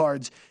wild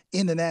cards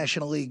in the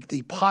National League.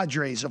 The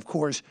Padres, of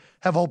course,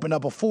 have opened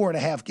up a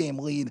 4.5-game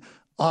lead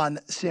on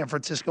San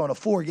Francisco and a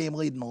 4-game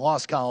lead in the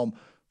loss column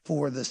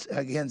for this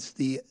against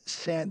the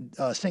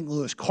St.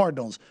 Louis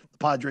Cardinals. The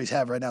Padres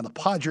have right now. The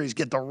Padres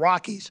get the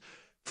Rockies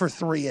for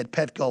 3 at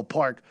Petco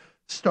Park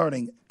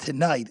starting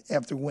tonight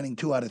after winning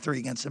 2 out of 3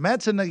 against the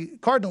Mets. And the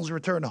Cardinals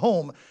return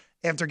home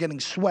after getting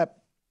swept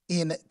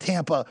in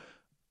Tampa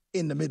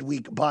in the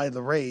midweek by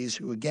the Rays,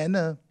 who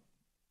again,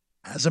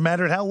 hasn't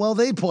mattered how well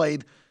they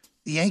played.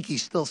 The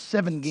Yankees still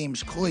 7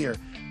 games clear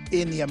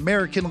in the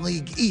American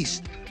League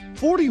East.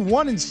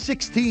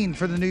 41-16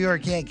 for the New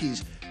York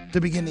Yankees to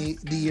begin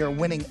the year,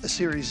 winning a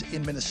series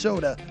in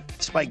Minnesota,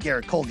 despite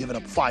Garrett Cole giving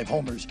up 5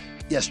 homers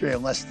yesterday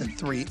in less than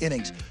 3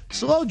 innings.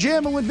 Slow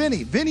jamming with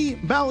Vinny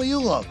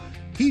Baliulo.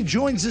 He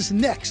joins us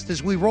next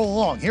as we roll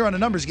along here on a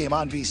Numbers Game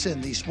on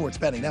VSiN, the Sports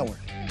Betting Network.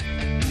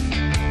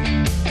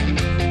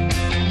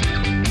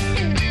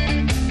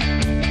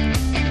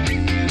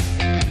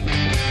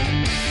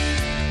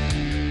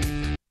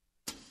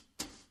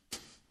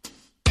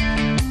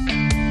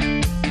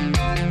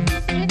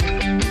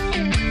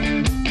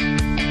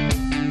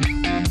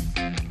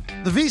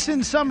 The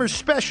VSiN Summer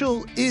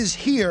Special is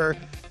here.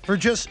 For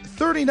just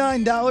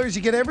 $39,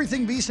 you get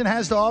everything VSiN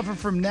has to offer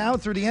from now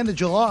through the end of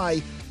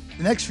July.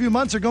 The next few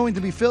months are going to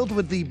be filled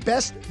with the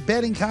best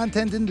betting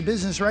content in the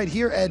business right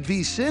here at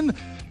VSiN,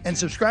 and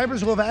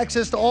subscribers will have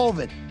access to all of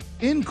it,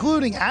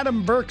 including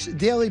Adam Burke's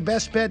daily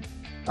best bet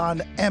on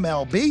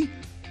MLB.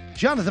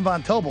 Jonathan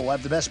Von Tobel will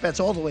have the best bets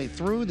all the way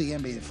through the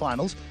NBA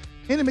Finals.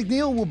 Andy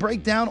McNeil will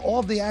break down all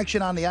of the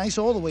action on the ice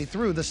all the way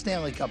through the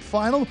Stanley Cup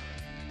Final.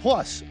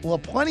 Plus, we'll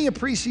have plenty of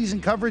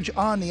preseason coverage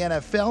on the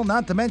NFL,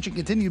 not to mention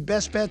continued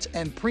best bets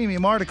and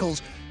premium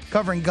articles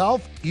covering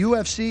golf,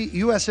 UFC,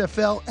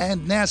 USFL,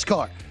 and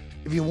NASCAR.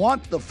 If you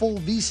want the full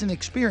VSiN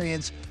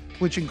experience,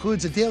 which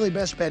includes a daily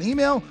best bet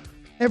email,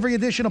 every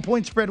edition of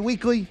Point Spread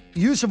Weekly,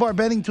 use of our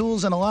betting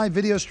tools, and a live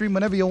video stream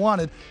whenever you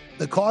want it,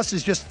 the cost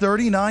is just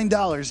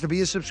 $39 to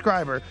be a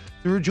subscriber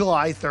through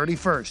July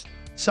 31st.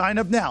 Sign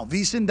up now,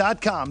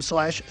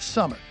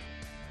 vsin.com/summer.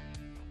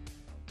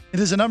 It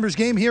is a numbers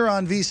game here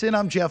on VSiN.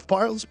 I'm Jeff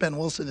Parles. Ben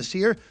Wilson is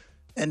here,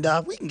 and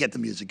we can get the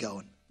music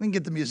going. We can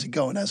get the music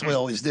going as we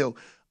always do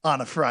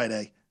on a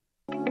Friday.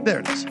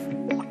 There it is.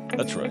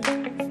 That's right.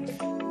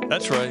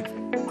 That's right.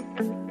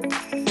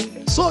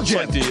 Slow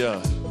jam.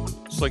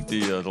 It's like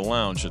the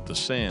lounge at the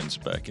Sands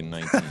back in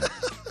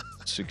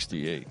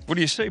 1968. What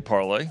do you say,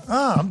 Parlay?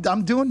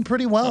 I'm doing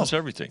pretty well. How's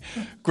everything?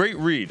 Great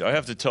read, I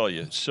have to tell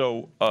you.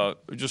 So,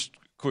 just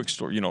quick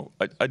story. You know,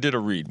 I did a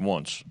read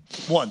once.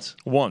 Once.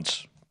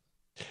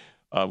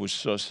 I was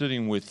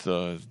sitting with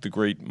the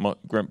great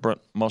Brent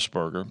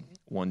Musburger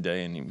one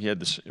day, and he had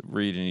this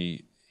read,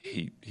 and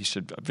he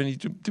said, "Vinny,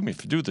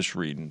 do this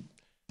read." And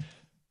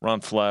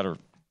Ron Flatter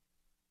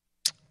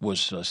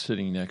was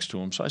sitting next to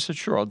him, so I said,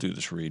 "Sure, I'll do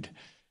this read."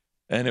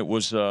 And it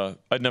was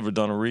I'd never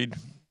done a read,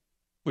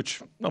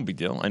 which no big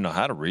deal. I know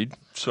how to read,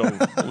 so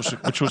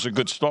which was a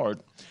good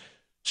start.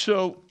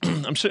 So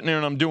I'm sitting there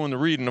and I'm doing the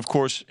read, and of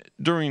course,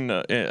 during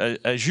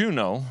as you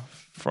know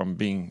from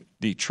being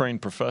the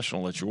trained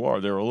professional that you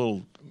are, there are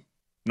little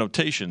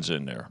notations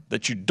in there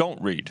that you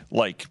don't read.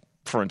 Like,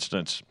 for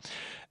instance,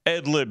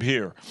 ad lib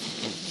here.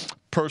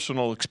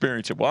 Personal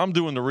experience. While I'm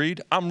doing the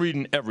read, I'm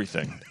reading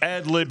everything.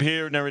 Ad lib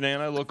here and everything.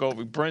 And I look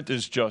over. Brent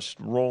is just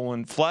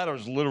rolling.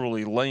 Flatter's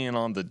literally laying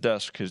on the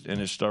desk in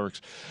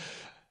hysterics.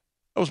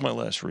 That was my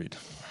last read.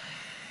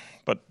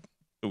 But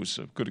it was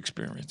a good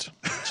experience.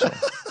 So,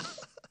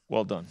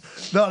 well done.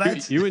 No,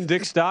 that's you and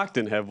Dick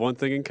Stockton have one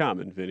thing in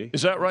common, Vinny.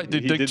 Is that right?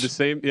 He did the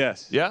same.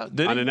 Yes. Yeah.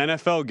 Did on he? an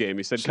NFL game,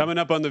 he said, "Coming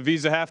up on the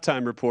Visa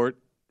halftime report,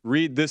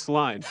 read this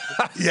line."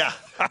 Yeah.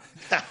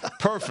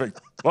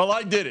 Perfect. Well,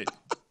 I did it.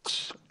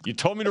 You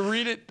told me to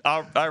read it.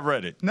 I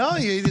read it. No,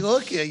 you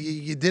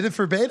did it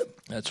verbatim.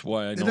 That's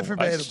why I Did know it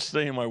verbatim. I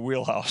stay in my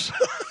wheelhouse.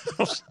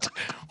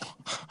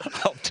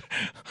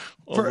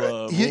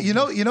 You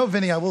know,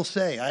 Vinny, I will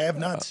say I have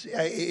not.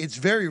 It's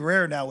very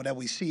rare now that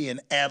we see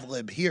an ad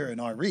lib here in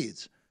our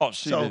reads. Oh,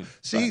 I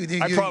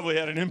probably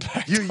had an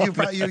impact.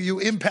 You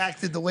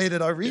impacted the way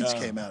that our reads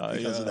came out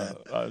because of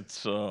that.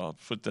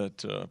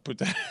 Put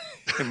that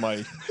in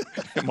my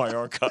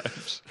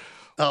archives.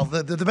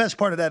 The best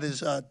part of that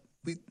is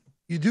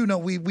we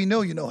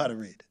know you know how to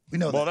read. We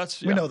know that.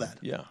 We know that.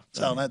 Yeah.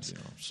 So that's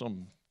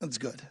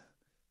good.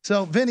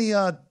 So Vinny,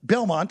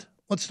 Belmont.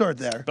 Let's start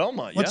there.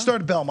 Belmont. Let's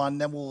start at Belmont,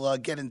 and then we'll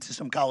get into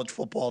some college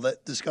football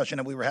discussion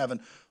that we were having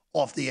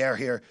off the air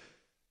here.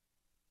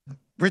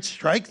 Rich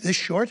Strike this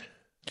short.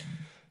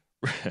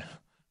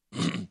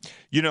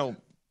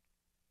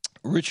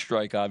 Rich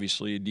Strike,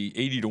 obviously, the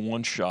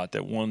 80-1 shot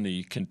that won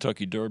the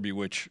Kentucky Derby,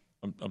 which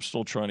I'm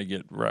still trying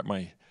to wrap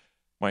my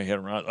head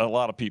around. A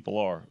lot of people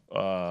are.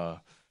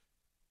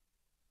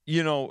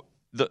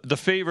 The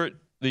favorite,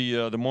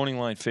 the morning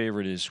line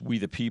favorite is We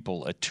the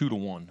People at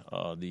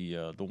 2-1,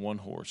 the one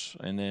horse,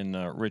 and then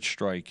Rich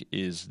Strike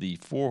is the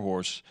 4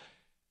 horse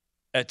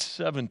at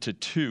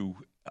 7-2.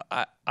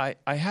 I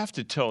have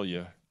to tell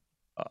you,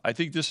 I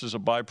think this is a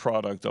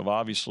byproduct of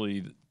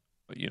obviously,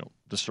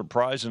 the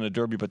surprise in the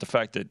Derby, but the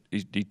fact that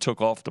he took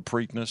off the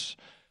Preakness.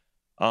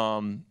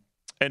 And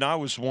I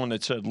was one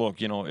that said,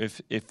 look,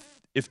 if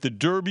the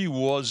Derby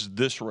was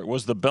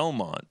the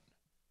Belmont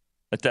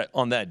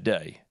on that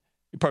day,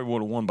 he probably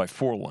would have won by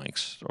 4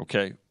 lengths.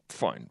 Okay,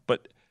 fine,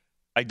 but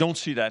I don't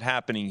see that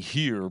happening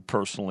here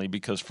personally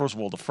because first of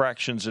all, the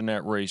fractions in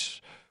that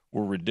race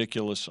were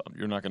ridiculous.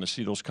 You're not going to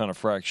see those kind of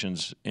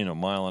fractions in a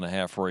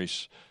 1.5-mile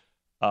race.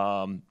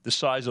 The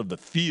size of the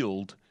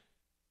field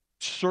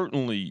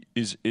certainly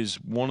is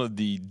one of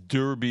the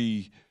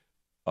Derby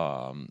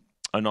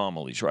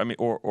anomalies, right? I mean,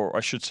 or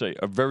I should say,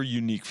 a very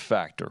unique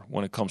factor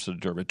when it comes to the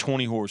Derby. A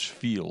 20-horse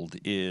field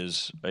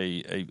is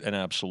an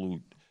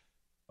absolute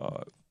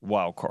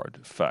wild card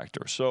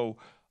factor. So,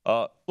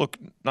 look,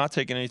 not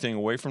taking anything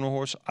away from the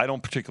horse, I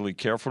don't particularly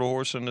care for the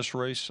horse in this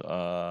race.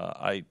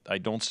 I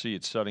don't see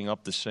it setting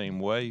up the same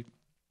way.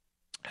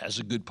 Has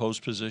a good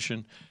post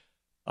position,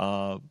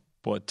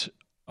 but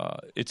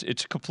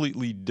it's a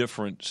completely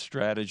different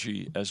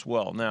strategy as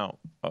well. Now,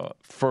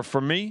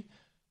 for me,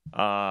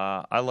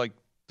 I like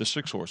the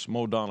 6-horse,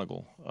 Mo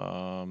Donegal.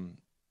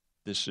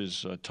 This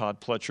is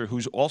Todd Pletcher,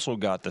 who's also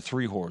got the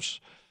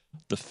 3-horse,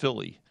 the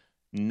filly,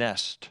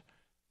 Nest,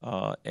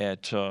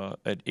 at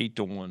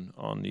 8-1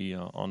 on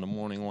the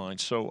morning line.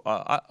 So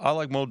I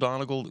like Mo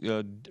Donegal.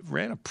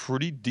 Ran a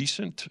pretty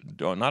decent,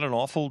 not an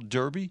awful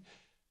Derby.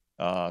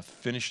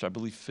 Finished, I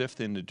believe, 5th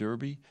in the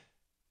Derby.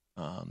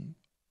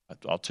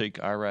 I'll take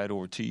Irad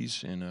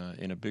Ortiz in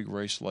a big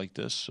race like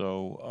this.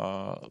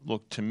 So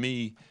look, to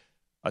me,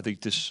 I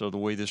think the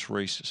way this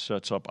race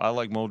sets up, I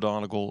like Mo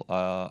Donegal.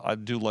 I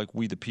do like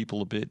We the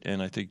People a bit,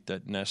 and I think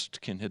that Nest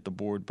can hit the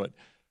board. But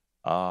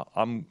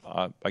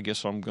I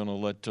guess I'm going to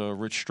let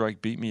Rich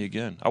Strike beat me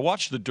again. I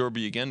watched the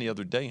Derby again the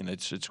other day, and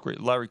it's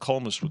great. Larry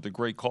Colmus with the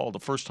great call. The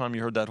first time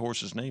you heard that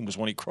horse's name was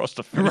when he crossed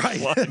the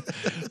finish line.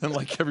 And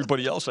like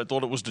everybody else, I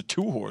thought it was the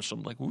 2-horse.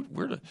 I'm like,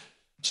 where the?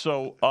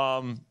 So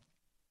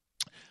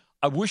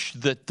I wish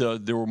that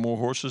there were more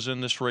horses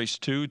in this race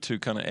too, to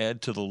kind of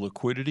add to the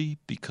liquidity,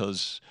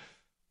 because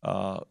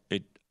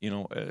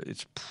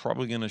it's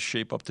probably going to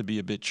shape up to be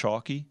a bit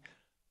chalky.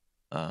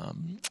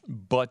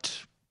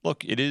 But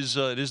look, it is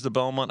the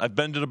Belmont. I've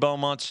been to the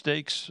Belmont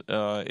Stakes.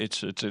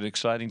 It's an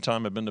exciting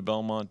time. I've been to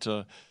Belmont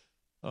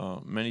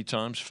many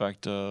times. In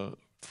fact,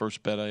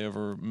 first bet I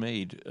ever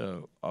made,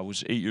 I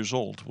was 8 years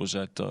old. Was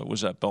at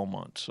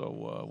Belmont.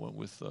 So I went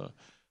with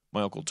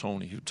my Uncle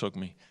Tony, who took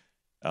me.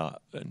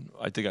 And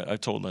I think I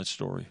told that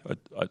story.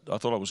 I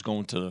thought I was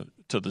going to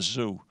the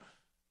zoo,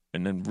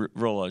 and then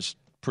realized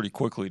pretty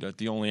quickly that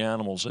the only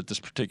animals at this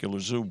particular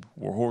zoo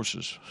were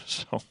horses.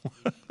 So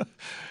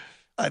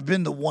I've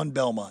been to one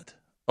Belmont.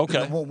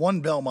 Okay.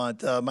 One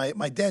Belmont.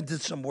 My dad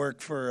did some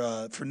work for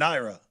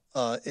Naira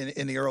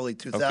in the early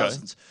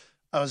 2000s. Okay.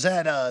 I was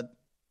at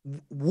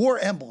War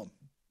Emblem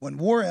when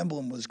War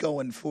Emblem was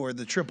going for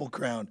the Triple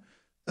Crown.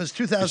 It was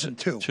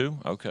 2002.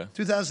 Okay.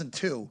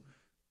 2002.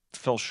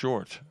 Fell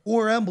short.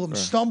 War Emblem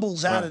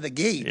stumbles out of the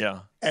gate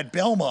at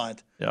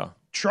Belmont. Yeah.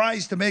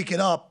 Tries to make it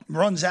up,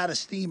 runs out of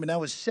steam, and that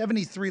was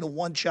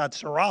 73-1 shot.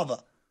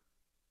 Sarava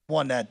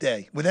won that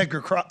day with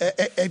Edgar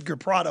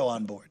Prado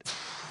on board.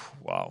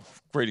 wow,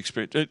 great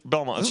experience.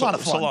 Belmont, It was a lot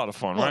of fun. It's a lot of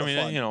fun, right? I mean,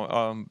 fun. you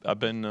know, I've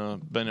been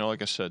there,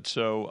 like I said.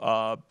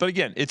 So, but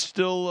again, it's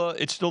still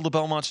the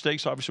Belmont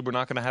Stakes. Obviously, we're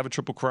not going to have a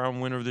Triple Crown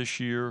winner this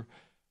year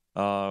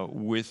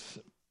with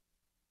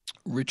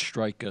Rich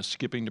Strike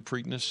skipping to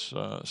Preakness.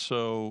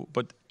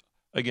 But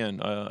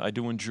again, I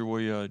do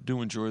enjoy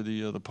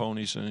the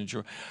ponies and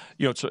enjoy.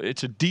 You know,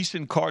 it's a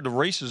decent card. The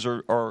races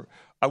are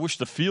I wish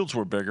the fields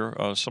were bigger.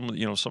 Some of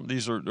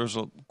these there's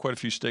quite a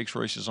few stakes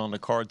races on the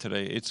card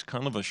today. It's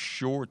kind of a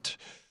short.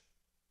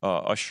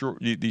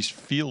 These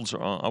fields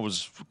I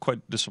was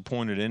quite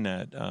disappointed in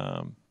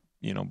that.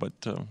 You know, but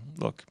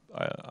look,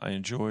 I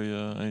enjoy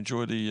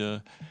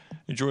the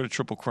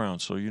Triple Crown,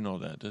 so you know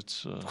that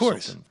it's of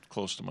course something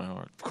close to my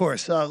heart. Of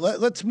course.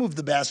 Let's move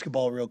the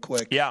basketball real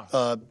quick. Yeah.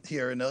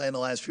 Here in the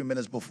last few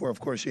minutes before,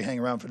 of course, you hang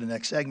around for the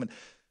next segment.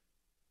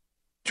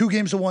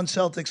 2-1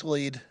 Celtics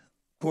lead.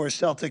 Of course,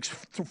 Celtics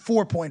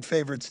 4-point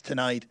favorites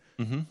tonight.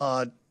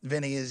 Mm-hmm.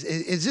 Vinny,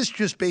 is this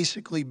just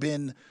basically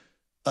been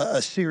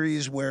a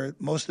series where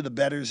most of the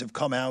bettors have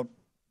come out,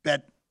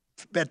 bet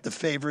the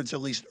favorites at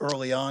least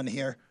early on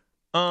here?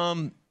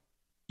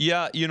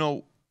 Yeah, you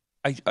know,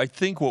 I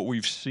think what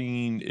we've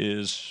seen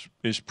is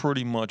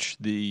pretty much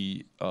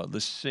the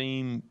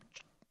same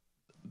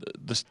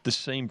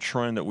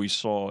trend that we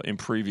saw in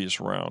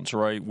previous rounds,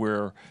 right?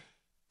 Where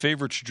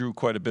favorites drew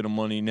quite a bit of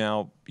money.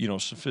 Now, you know,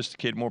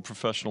 sophisticated, more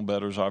professional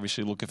bettors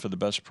obviously looking for the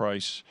best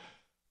price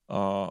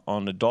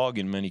on the dog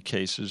in many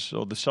cases.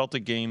 So the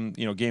Celtic game,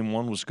 you know, game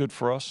one was good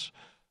for us.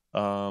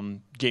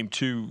 Game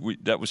two,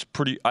 that was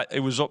pretty. It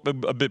was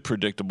a bit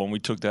predictable, and we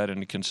took that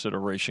into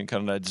consideration,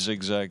 kind of that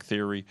zigzag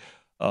theory.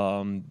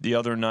 The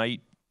other night,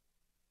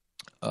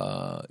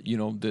 you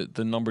know,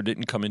 the number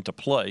didn't come into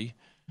play,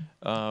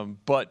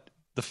 but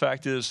the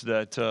fact is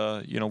that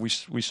you know we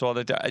saw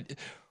that.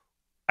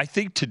 I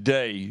think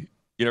today,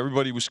 you know,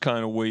 everybody was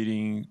kind of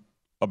waiting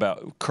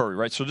about Curry,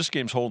 right? So this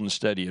game's holding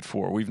steady at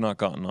 4. We've not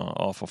gotten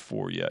off of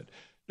 4 yet.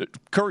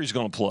 Curry's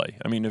going to play.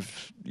 I mean,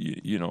 if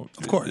you know,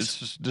 of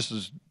course,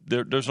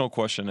 there's no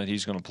question that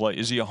he's going to play.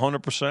 Is he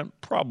 100%?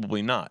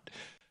 Probably not.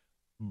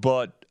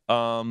 But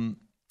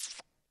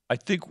I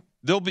think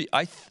there'll be.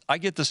 I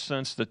get the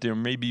sense that there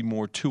may be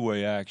more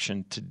two-way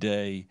action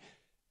today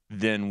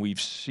than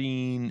we've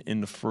seen in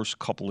the first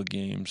couple of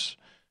games.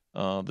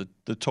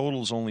 The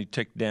totals only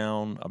ticked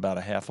down about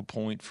a half a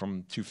point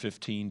from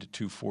 215 to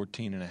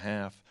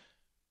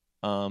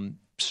 214.5.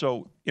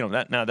 So, you know,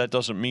 that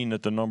doesn't mean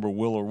that the number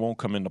will or won't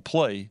come into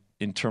play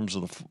in terms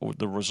of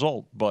the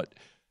result. But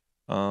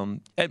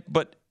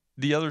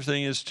the other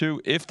thing is,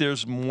 too, if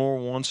there's more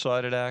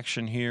one-sided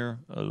action here,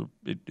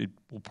 it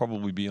will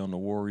probably be on the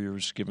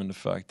Warriors, given the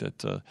fact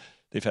that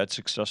they've had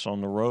success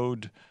on the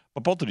road.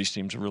 But both of these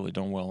teams have really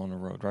done well on the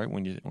road, right,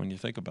 when you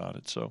think about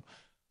it. So,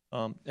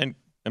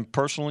 and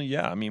personally,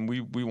 yeah, I mean,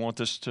 we want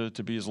this to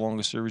be as long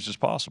a series as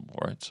possible,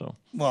 right? So,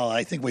 well,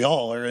 I think we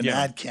all are in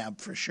that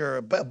camp for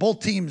sure. But both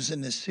teams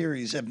in this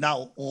series have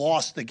now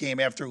lost the game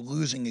after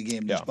losing a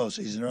game this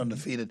postseason. They're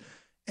undefeated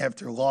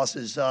after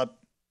losses.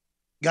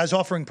 Guys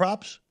offering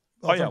props?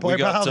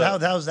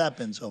 How's that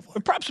been so far?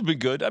 Props have been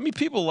good. I mean,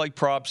 people like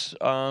props.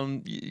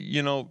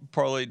 You know,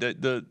 Parlay,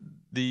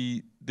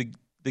 the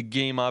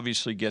game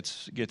obviously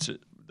gets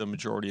the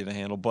majority of the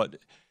handle, but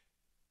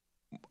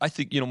I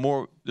think, you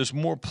know, there's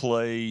more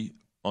play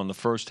on the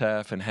first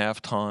half and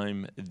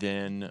halftime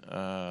than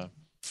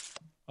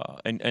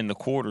and the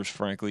quarters,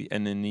 frankly,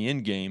 and then the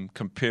end game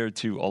compared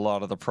to a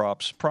lot of the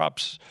props.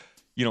 Props,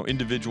 you know,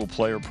 individual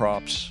player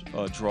props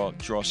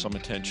draw some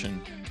attention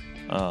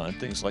and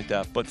things like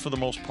that. But for the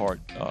most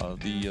part,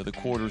 the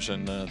quarters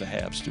and the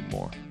halves do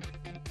more.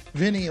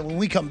 Vinny, when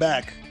we come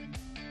back,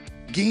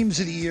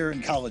 games of the year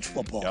in college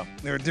football. Yeah.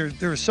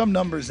 There are some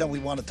numbers that we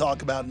want to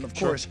talk about, and of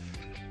course,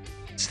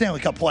 Stanley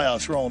Cup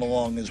playoffs rolling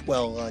along as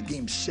well.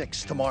 Game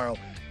 6 tomorrow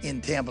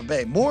in Tampa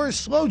Bay. More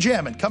slow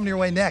jamming coming your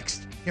way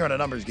next here on A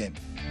Numbers Game.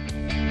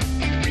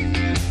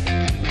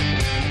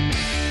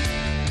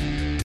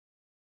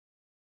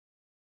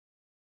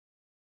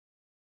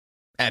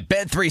 At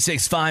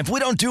Bet365, we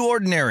don't do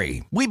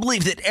ordinary. We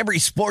believe that every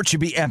sport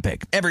should be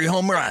epic. Every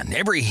home run,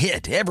 every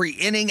hit, every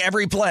inning,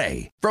 every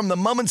play. From the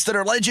moments that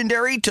are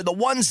legendary to the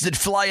ones that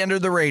fly under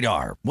the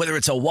radar. Whether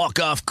it's a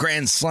walk-off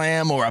grand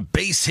slam or a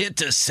base hit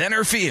to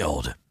center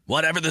field.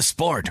 Whatever the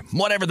sport,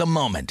 whatever the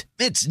moment.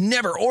 It's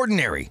never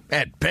ordinary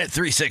at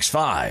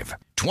Bet365.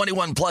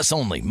 21 plus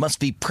only. Must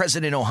be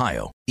present in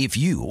Ohio. If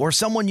you or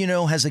someone you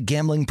know has a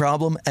gambling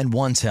problem and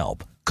wants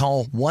help,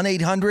 call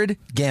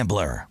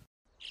 1-800-GAMBLER.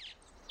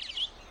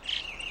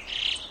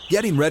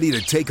 Getting ready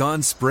to take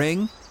on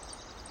spring?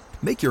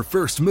 Make your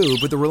first move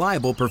with the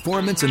reliable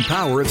performance and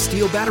power of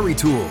Steel battery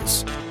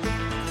tools.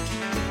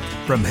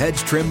 From hedge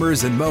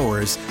trimmers and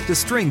mowers to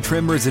string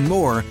trimmers and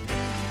more,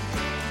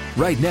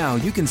 right now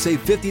you can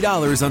save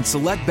 $50 on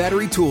select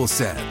battery tool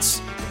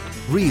sets.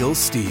 Real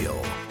Steel.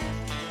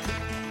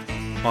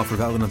 Offer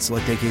valid on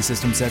select AK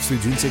system sets through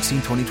June 16,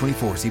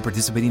 2024. See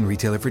participating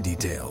retailer for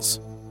details.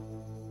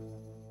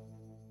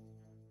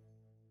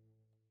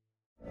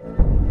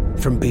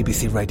 From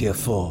BBC Radio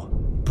 4,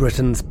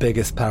 Britain's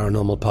biggest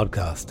paranormal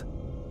podcast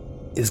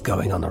is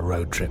going on a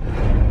road trip.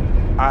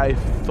 I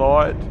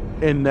thought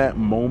in that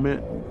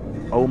moment,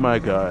 oh my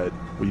God,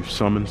 we've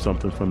summoned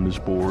something from this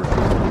board.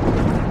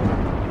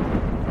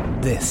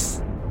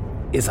 This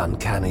is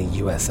Uncanny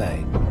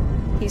USA.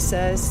 He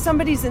says,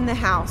 somebody's in the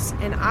house,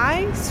 and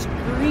I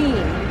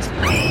screamed.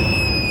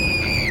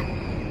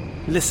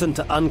 Listen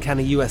to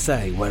Uncanny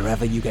USA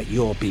wherever you get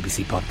your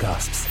BBC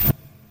podcasts,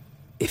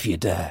 if you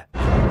dare.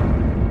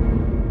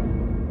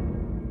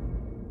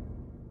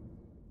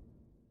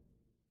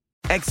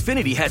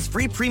 Xfinity has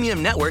free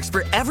premium networks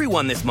for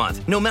everyone this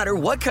month, no matter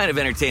what kind of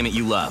entertainment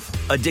you love.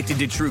 Addicted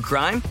to true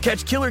crime?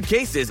 Catch killer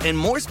cases and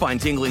more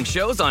spine-tingling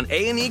shows on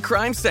A&E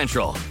Crime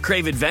Central.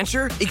 Crave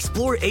adventure?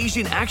 Explore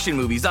Asian action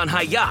movies on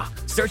Hi-YAH.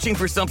 Searching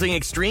for something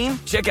extreme?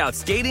 Check out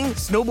skating,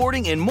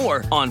 snowboarding, and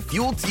more on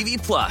Fuel TV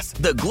Plus,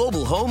 the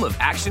global home of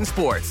action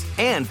sports.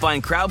 And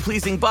find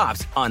crowd-pleasing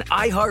bops on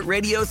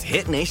iHeartRadio's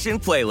Hit Nation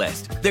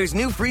playlist. There's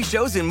new free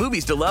shows and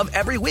movies to love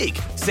every week.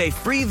 Say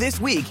free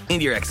this week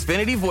in your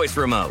Xfinity voice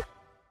remote.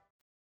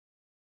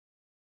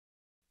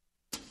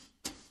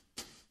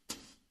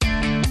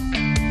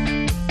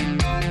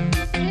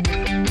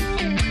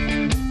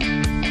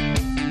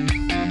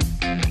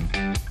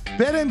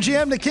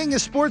 BetMGM, the king of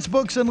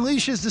sportsbooks,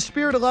 unleashes the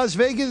spirit of Las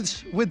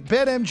Vegas with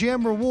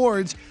BetMGM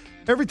rewards.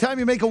 Every time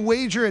you make a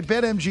wager at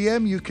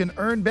BetMGM, you can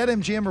earn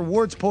BetMGM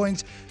rewards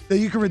points that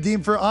you can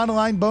redeem for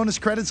online bonus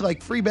credits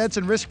like free bets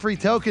and risk-free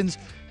tokens.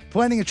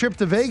 Planning a trip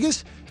to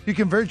Vegas? You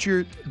convert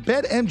your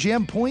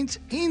BetMGM points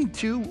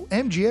into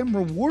MGM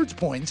rewards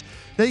points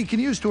that you can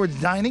use towards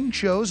dining,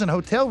 shows, and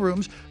hotel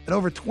rooms at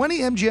over 20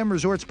 MGM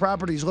Resorts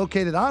properties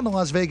located on the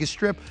Las Vegas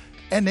Strip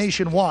and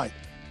nationwide.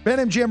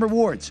 BetMGM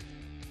Rewards,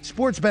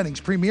 sports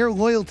betting's premier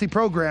loyalty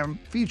program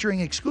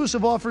featuring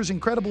exclusive offers,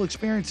 incredible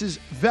experiences,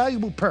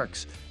 valuable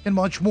perks, and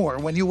much more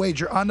when you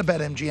wager on the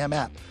BetMGM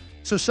app.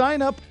 So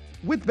sign up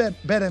with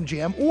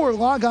BetMGM or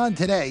log on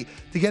today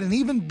to get an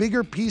even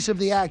bigger piece of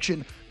the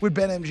action with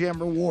BetMGM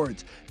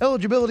rewards.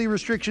 Eligibility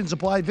restrictions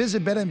apply.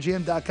 Visit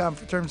BetMGM.com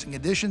for terms and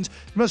conditions.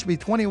 You must be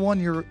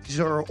 21 years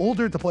or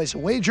older to place a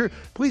wager.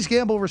 Please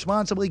gamble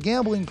responsibly.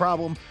 Gambling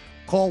problem?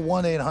 Call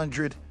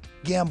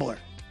 1-800-GAMBLER.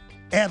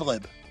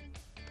 Ad-lib.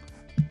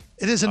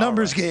 It is a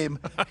numbers game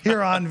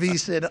here on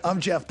VSiN. I'm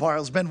Jeff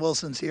Parles. Ben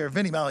Wilson's here.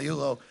 Vinny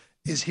Magliulo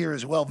is here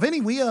as well.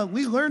 Vinny, we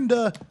learned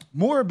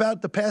more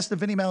about the past of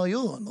Vinny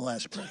Magliulo in the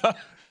last break.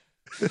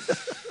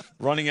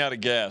 Running out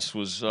of gas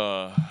was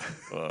kind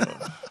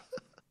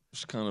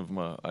of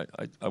my.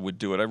 I would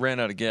do it. I ran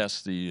out of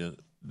gas the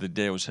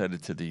day I was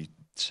headed to the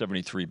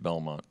 73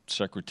 Belmont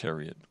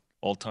Secretariat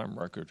all-time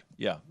record.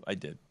 Yeah, I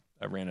did.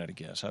 I ran out of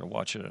gas. I had to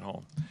watch it at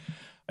home.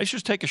 I should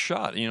just take a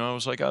shot. You know, I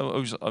was like,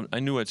 I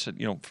knew I'd said,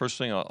 you know, first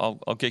thing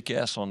I'll get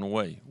gas on the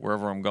way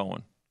wherever I'm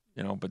going.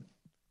 You know, but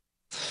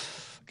I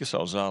guess I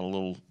was out a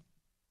little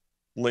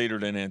later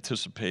than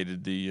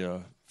anticipated the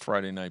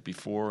Friday night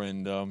before,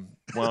 and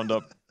wound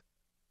up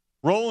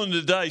rolling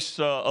the dice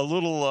a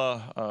little.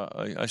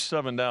 I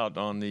sevened out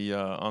on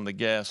the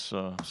gas.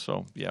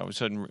 So yeah, I was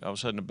heading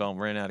to Belmont,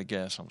 ran out of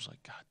gas. I was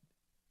like, God.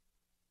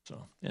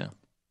 So yeah,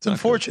 it's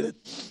unfortunate.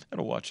 I had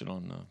to watch it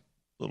on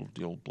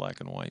the old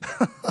black and white.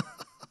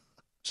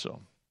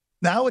 So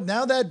now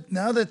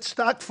that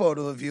stock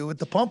photo of you at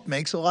the pump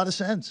makes a lot of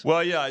sense.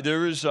 Well, yeah,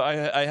 there is.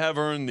 I have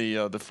earned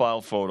the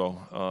file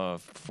photo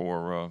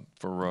for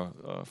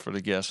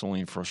the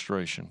gasoline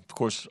frustration. Of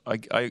course,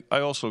 I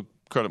also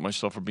credit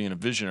myself for being a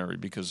visionary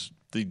because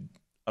I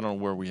don't know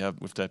where we have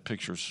if that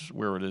picture's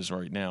where it is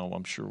right now.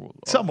 I'm sure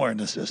somewhere in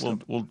the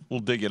system. We'll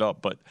dig it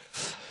up, but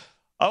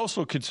I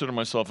also consider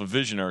myself a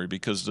visionary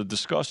because the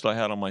disgust I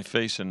had on my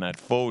face in that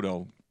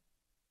photo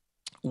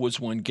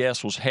was when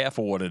gas was half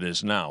of what it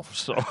is now.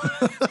 So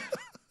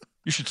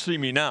you should see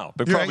me now.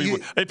 They'd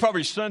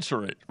probably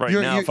censor it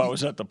now if I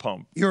was at the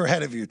pump. You're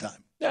ahead of your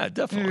time. Yeah,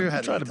 definitely.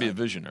 I try to be a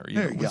visionary.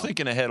 We're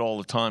thinking ahead all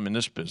the time in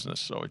this business,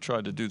 so I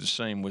tried to do the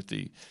same with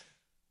the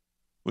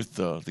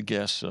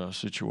gas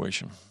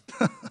situation.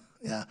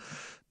 Yeah.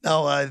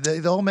 No,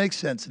 it all makes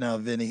sense now,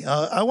 Vinny.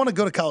 I want to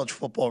go to college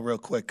football real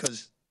quick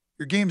because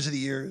your games of the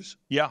years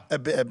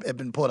have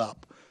been put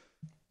up.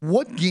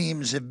 What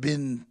games have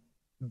been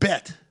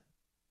bet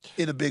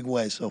in a big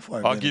way so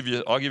far? I'll give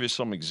you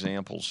some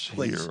examples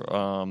here.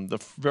 The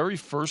very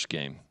first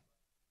game,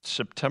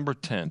 September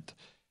 10th,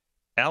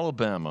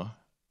 Alabama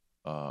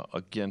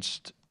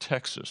against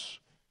Texas.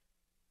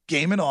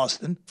 Game in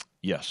Austin.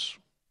 Yes.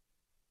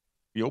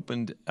 We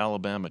opened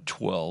Alabama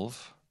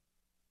 12.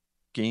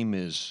 Game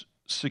is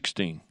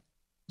 16.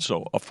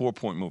 So a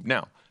 4-point move.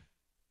 Now,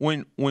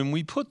 when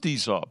we put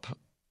these up,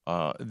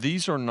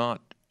 these are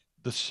not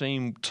the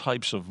same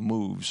types of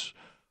moves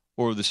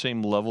or the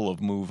same level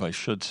of move, I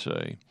should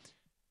say,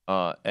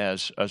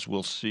 as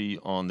we'll see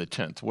on the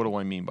 10th. What do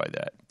I mean by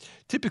that?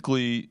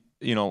 Typically,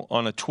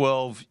 on a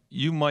 12,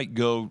 you might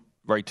go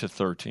right to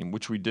 13,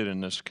 which we did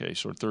in this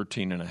case, or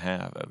 13 and a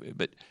half.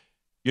 But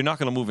you're not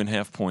going to move in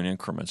half-point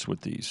increments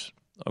with these,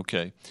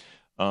 okay?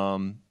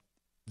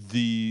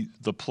 The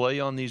play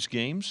on these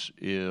games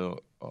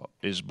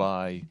is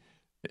by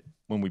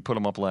when we put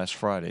them up last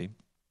Friday,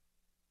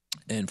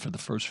 and for the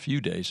first few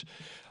days,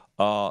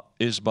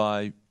 is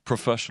by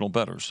professional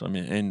bettors. I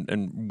mean,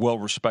 and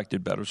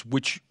well-respected bettors.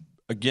 Which,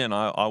 again,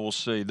 I will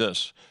say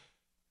this: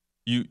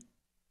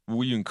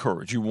 we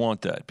encourage. You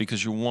want that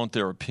because you want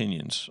their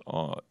opinions.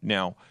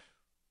 Now,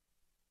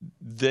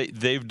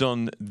 they've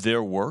done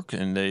their work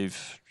and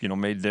they've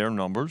made their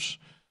numbers,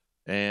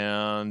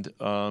 and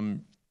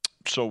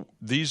so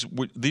these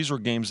are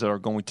games that are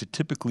going to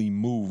typically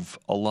move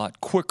a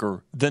lot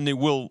quicker than they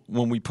will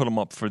when we put them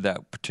up for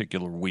that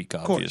particular week,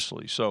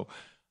 obviously. So,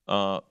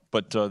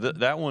 but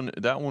that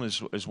one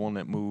is one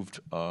that moved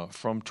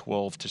from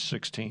 12 to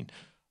 16.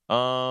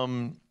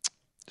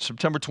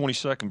 September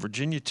 22nd,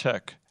 Virginia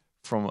Tech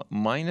from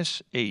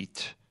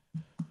 -8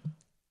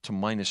 to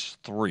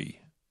 -3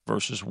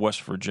 versus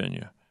West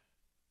Virginia.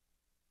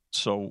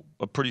 So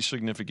a pretty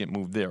significant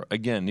move there.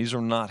 Again, these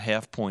are not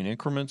half-point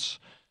increments,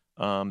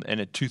 and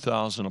at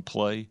 2,000 a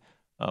play,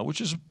 which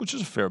is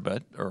a fair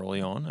bet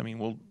early on. I mean,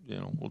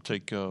 we'll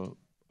take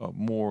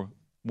more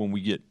when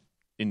we get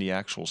in the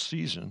actual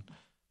season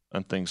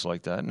and things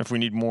like that. And if we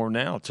need more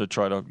now to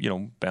try to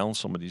balance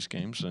some of these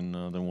games, then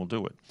we'll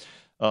do it.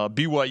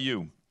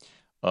 BYU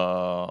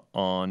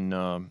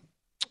on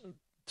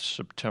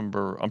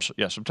September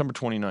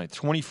 29th,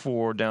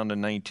 24 down to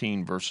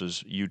 19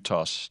 versus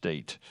Utah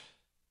State.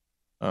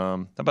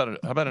 How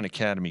about an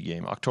academy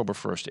game? October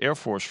 1st, Air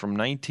Force from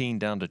 19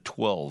 down to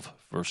 12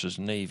 versus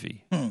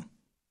Navy.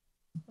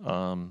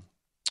 How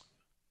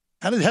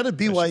did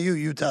BYU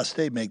Utah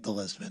State make the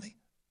list, Vinny?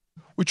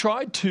 We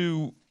tried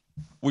to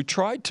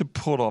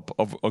put up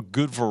a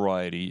good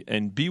variety,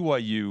 and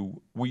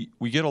BYU we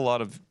get a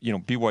lot of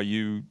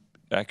BYU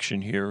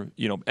action here,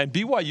 and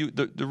BYU.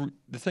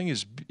 The thing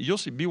is, you'll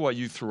see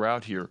BYU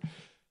throughout here,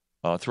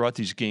 throughout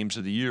these games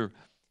of the year.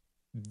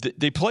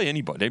 They play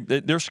anybody.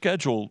 Their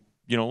schedule,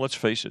 let's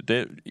face it.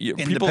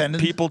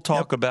 People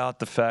talk about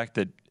the fact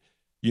that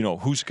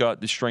who's got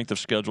the strength of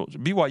schedule.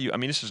 BYU. I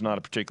mean, this is not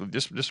a particular.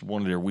 This is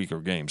one of their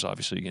weaker games,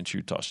 obviously against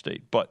Utah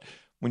State. But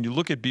when you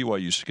look at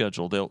BYU's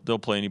schedule, they'll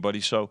play anybody.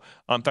 So,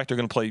 in fact, they're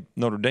going to play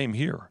Notre Dame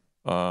here.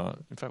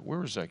 In fact,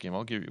 where is that game?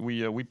 I'll give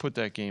you. We put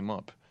that game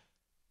up.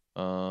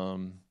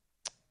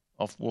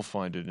 We'll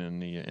find it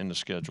in the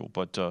schedule,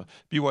 but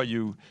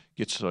BYU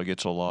gets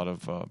a lot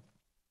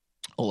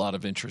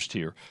of interest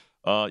here.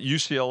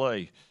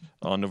 UCLA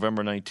on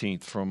November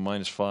 19th from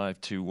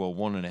 -5 to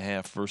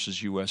 1.5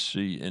 versus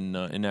USC in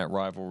that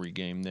rivalry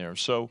game there.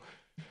 So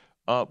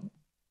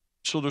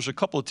there's a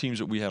couple of teams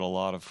that we had a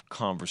lot of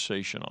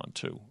conversation on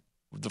too.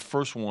 The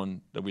first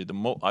one that we had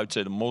I would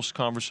say the most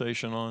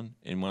conversation on,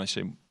 and when I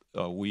say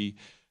we,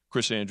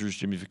 Chris Andrews,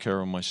 Jimmy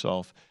Vaccaro, and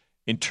myself,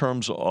 in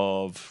terms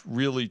of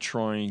really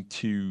trying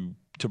to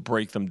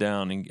break them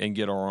down and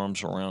get our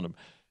arms around them.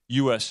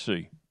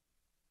 USC.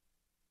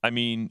 I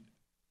mean,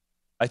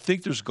 I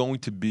think there's going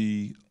to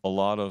be a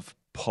lot of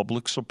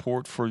public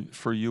support for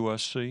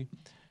USC,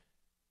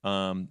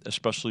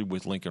 especially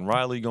with Lincoln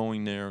Riley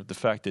going there. The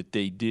fact that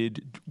they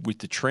did, with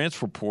the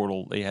transfer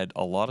portal, they had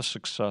a lot of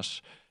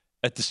success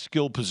at the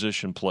skill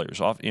position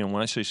players. When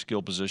I say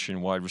skill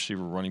position, wide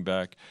receiver, running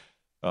back,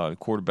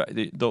 quarterback,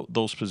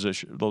 those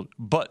positions.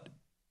 But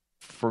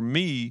for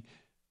me,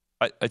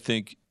 I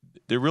think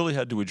they really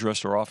had to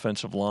address their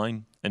offensive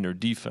line and their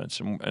defense,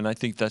 and I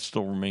think that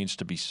still remains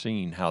to be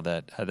seen how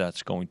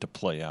that's going to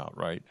play out,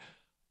 right?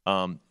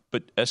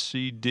 But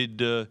SC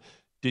did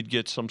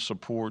get some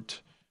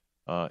support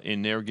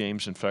in their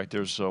games. In fact,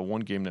 there's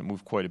one game that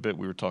moved quite a bit.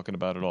 We were talking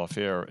about it off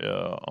air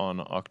on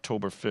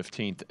October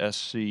 15th.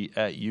 SC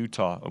at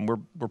Utah, and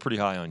we're pretty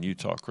high on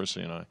Utah,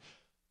 Chrissy and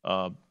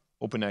I.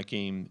 Open that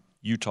game,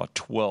 Utah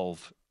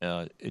 12.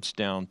 It's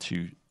down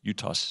to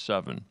Utah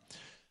 7.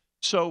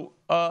 So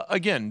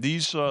again,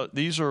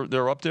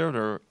 they're up there.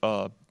 They're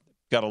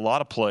got a lot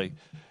of play.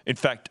 In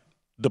fact,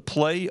 the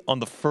play on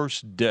the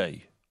first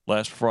day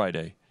last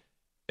Friday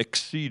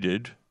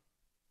exceeded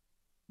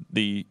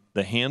the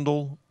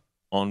handle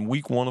on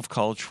week 1 of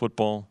college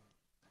football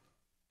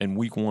and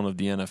week 1 of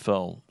the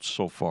NFL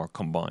so far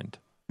combined.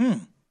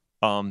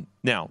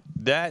 Now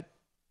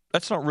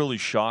that's not really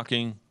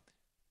shocking.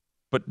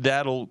 But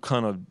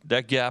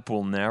that gap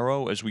will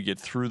narrow as we get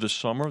through the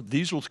summer.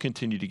 These will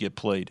continue to get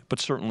played, but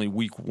certainly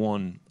week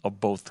 1 of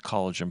both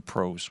college and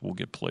pros will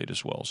get played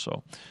as well.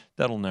 So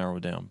that'll narrow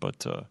down.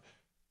 But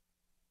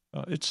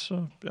it's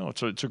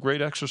a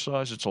great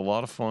exercise. It's a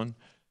lot of fun.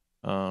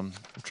 I'm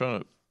trying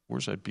to.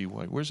 Where's that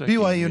BYU? Where's that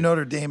BYU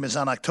Notre Dame is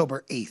on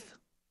October 8th.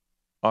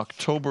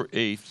 October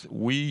 8th.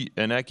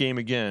 And that game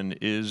again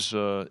is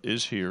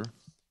here,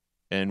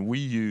 and we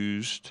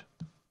used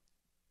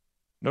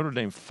Notre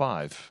Dame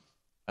 5.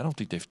 I don't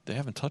think they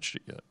haven't touched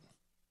it yet.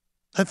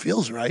 That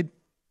feels right.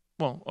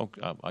 Well,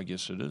 okay, I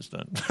guess it is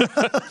then.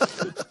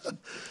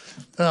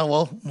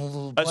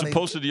 As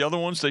opposed to the other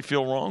ones, they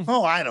feel wrong.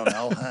 Oh, I don't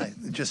know.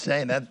 Just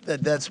saying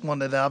that's one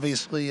that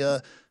obviously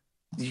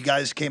You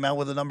guys came out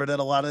with a number that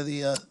a lot of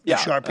the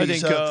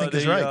Sharpies think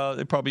is right.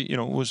 They probably, they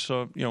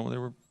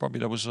were probably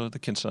that was the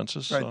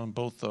consensus on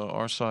both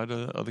our side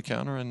of the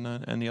counter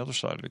and the other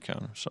side of the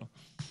counter. So,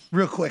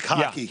 real quick,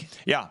 hockey.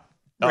 Yeah.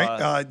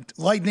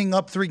 Lightning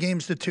up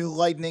 3-2.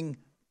 Lightning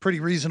pretty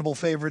reasonable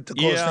favorite to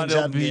close things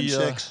out in Game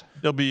 6.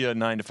 They'll be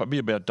 9-5. Be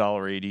about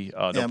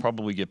 $1.80. They'll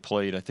probably get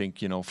played. I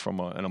think from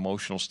an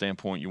emotional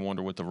standpoint, you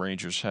wonder what the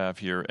Rangers have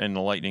here, and the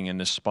Lightning in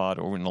this spot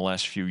over in the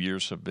last few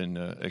years have been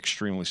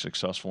extremely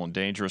successul and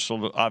dangerous. So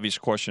the obvious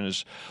question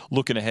is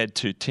looking ahead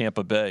to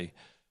Tampa Bay,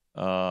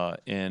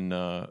 and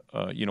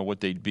what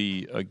they'd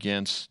be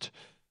against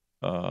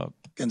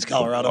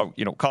Colorado.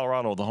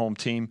 Colorado, the home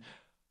team.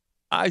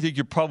 I think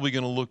you're probably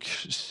going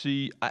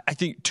to I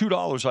think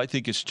 $2 I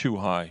think is too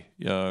high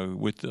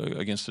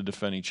against the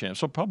defending champs.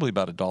 So probably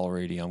about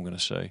 $1.80 I'm going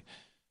to say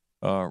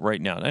right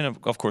now. And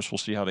of course we'll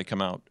see how they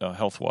come out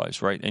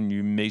health-wise, right? And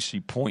you may see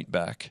point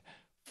back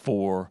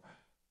for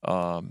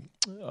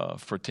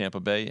Tampa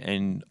Bay,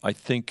 and I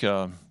think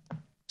so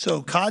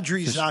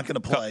Kadri's not going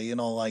to play in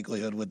all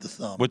likelihood with the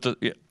thumb.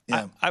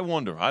 I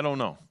wonder. I don't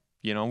know.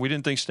 We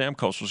didn't think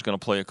Stamkos was going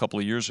to play a couple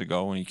of years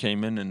ago when he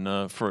came in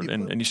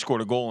and he scored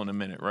a goal in a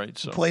minute, right?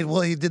 So played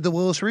well. He did the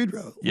Willis Reed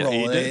role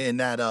in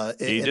that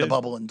in the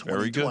bubble in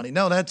 2020.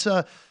 No, that's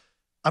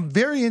I'm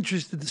very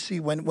interested to see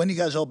when you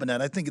guys open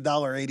that. I think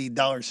 $1.80,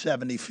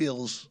 $1.70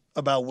 feels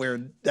about where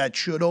that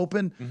should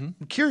open. Mm-hmm.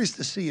 I'm curious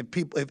to see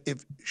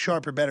if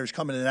sharper bettors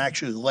come in and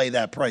actually lay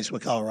that price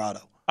with Colorado.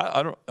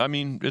 I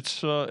mean, it's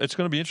going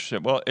to be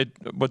interesting. Well,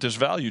 but there's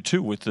value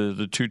too with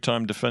the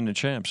two-time defending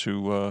champs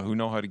who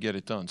know how to get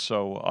it done.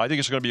 So I think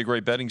it's going to be a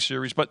great betting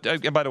series. But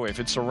by the way, if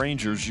it's the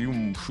Rangers, you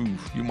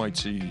might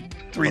see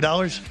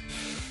 $3,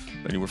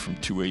 anywhere from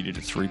 $2.80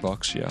 to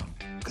 $3. Yeah.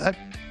 Okay.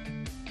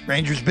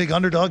 Rangers big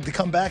underdog to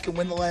come back and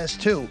win the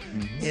last two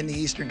in the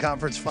Eastern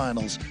Conference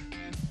Finals.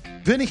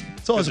 Vinny,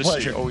 it's always a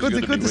pleasure.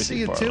 Good to see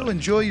you too.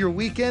 Enjoy your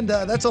weekend.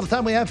 That's all the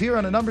time we have here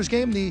on A Numbers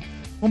Game. The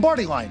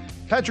Lombardi Line.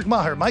 Patrick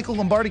Maher, Michael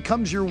Lombardi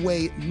comes your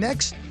way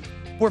next.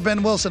 For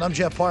Ben Wilson, I'm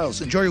Jeff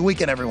Parles. Enjoy your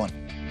weekend, everyone.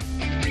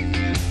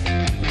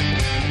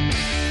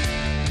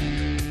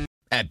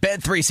 At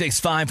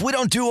Bet365, we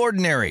don't do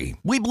ordinary.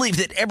 We believe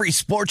that every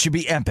sport should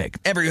be epic.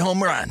 Every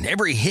home run,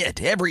 every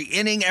hit, every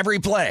inning, every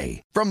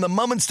play. From the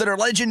moments that are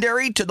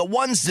legendary to the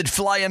ones that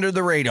fly under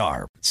the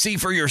radar. See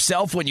for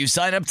yourself when you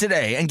sign up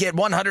today and get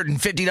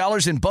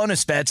 $150 in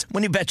bonus bets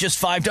when you bet just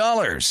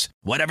 $5.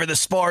 Whatever the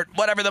sport,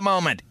 whatever the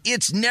moment,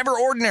 it's never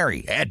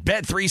ordinary at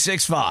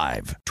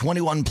Bet365.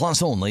 21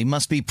 plus only.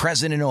 Must be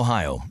present in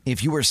Ohio.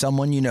 If you or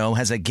someone you know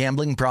has a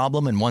gambling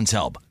problem and wants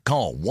help,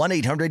 call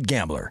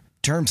 1-800-GAMBLER.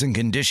 Terms and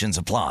conditions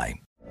apply.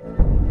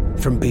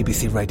 From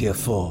BBC Radio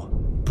 4,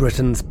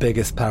 Britain's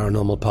biggest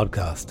paranormal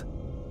podcast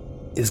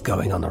is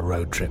going on a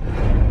road trip.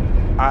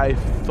 I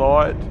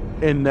thought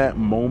in that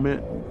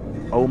moment,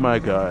 oh my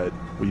God,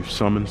 we've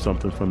summoned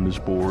something from this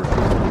board.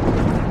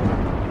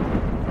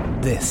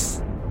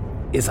 This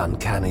is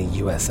Uncanny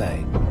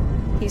USA.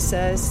 He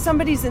says,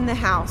 somebody's in the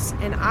house,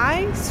 and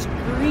I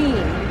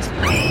screamed.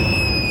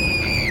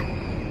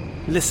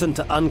 Listen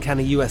to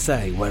Uncanny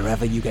USA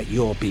wherever you get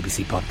your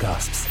BBC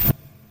podcasts,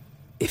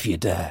 if you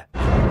dare.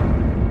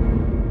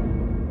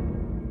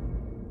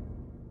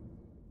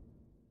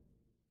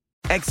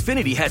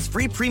 Xfinity has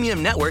free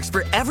premium networks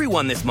for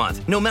everyone this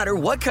month, no matter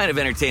what kind of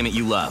entertainment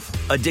you love.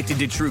 Addicted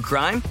to true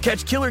crime?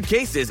 Catch killer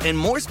cases and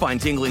more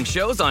spine-tingling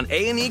shows on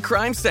A&E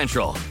Crime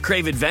Central.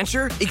 Crave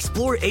adventure?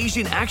 Explore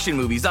Asian action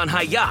movies on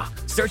Hi-YAH.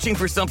 Searching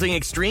for something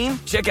extreme?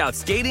 Check out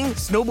skating,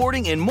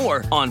 snowboarding, and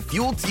more on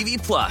Fuel TV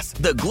Plus,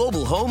 the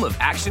global home of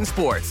action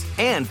sports.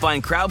 And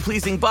find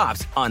crowd-pleasing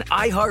bops on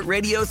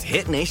iHeartRadio's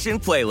Hit Nation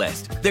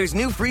playlist. There's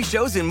new free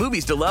shows and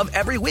movies to love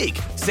every week.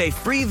 Say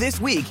free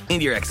this week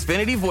in your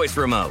Xfinity voice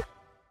remote.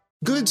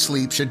 Good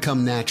sleep should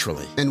come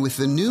naturally, and with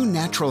the new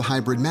Natural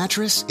Hybrid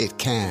mattress, it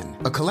can.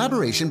 A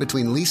collaboration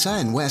between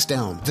Leesa and West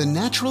Elm, the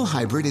Natural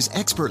Hybrid is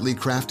expertly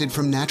crafted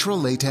from natural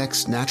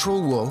latex,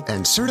 natural wool,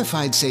 and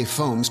certified safe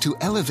foams to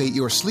elevate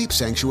your sleep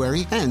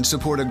sanctuary and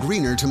support a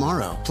greener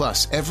tomorrow.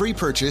 Plus, every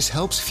purchase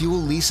helps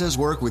fuel Leesa's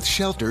work with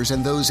shelters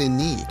and those in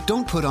need.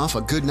 Don't put off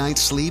a good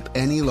night's sleep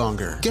any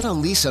longer. Get a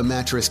Leesa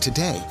mattress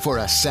today for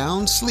a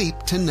sound sleep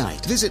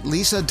tonight. Visit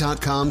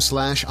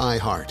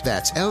leesa.com/iHeart.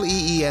 That's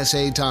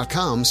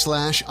LEESA.com/iHeart.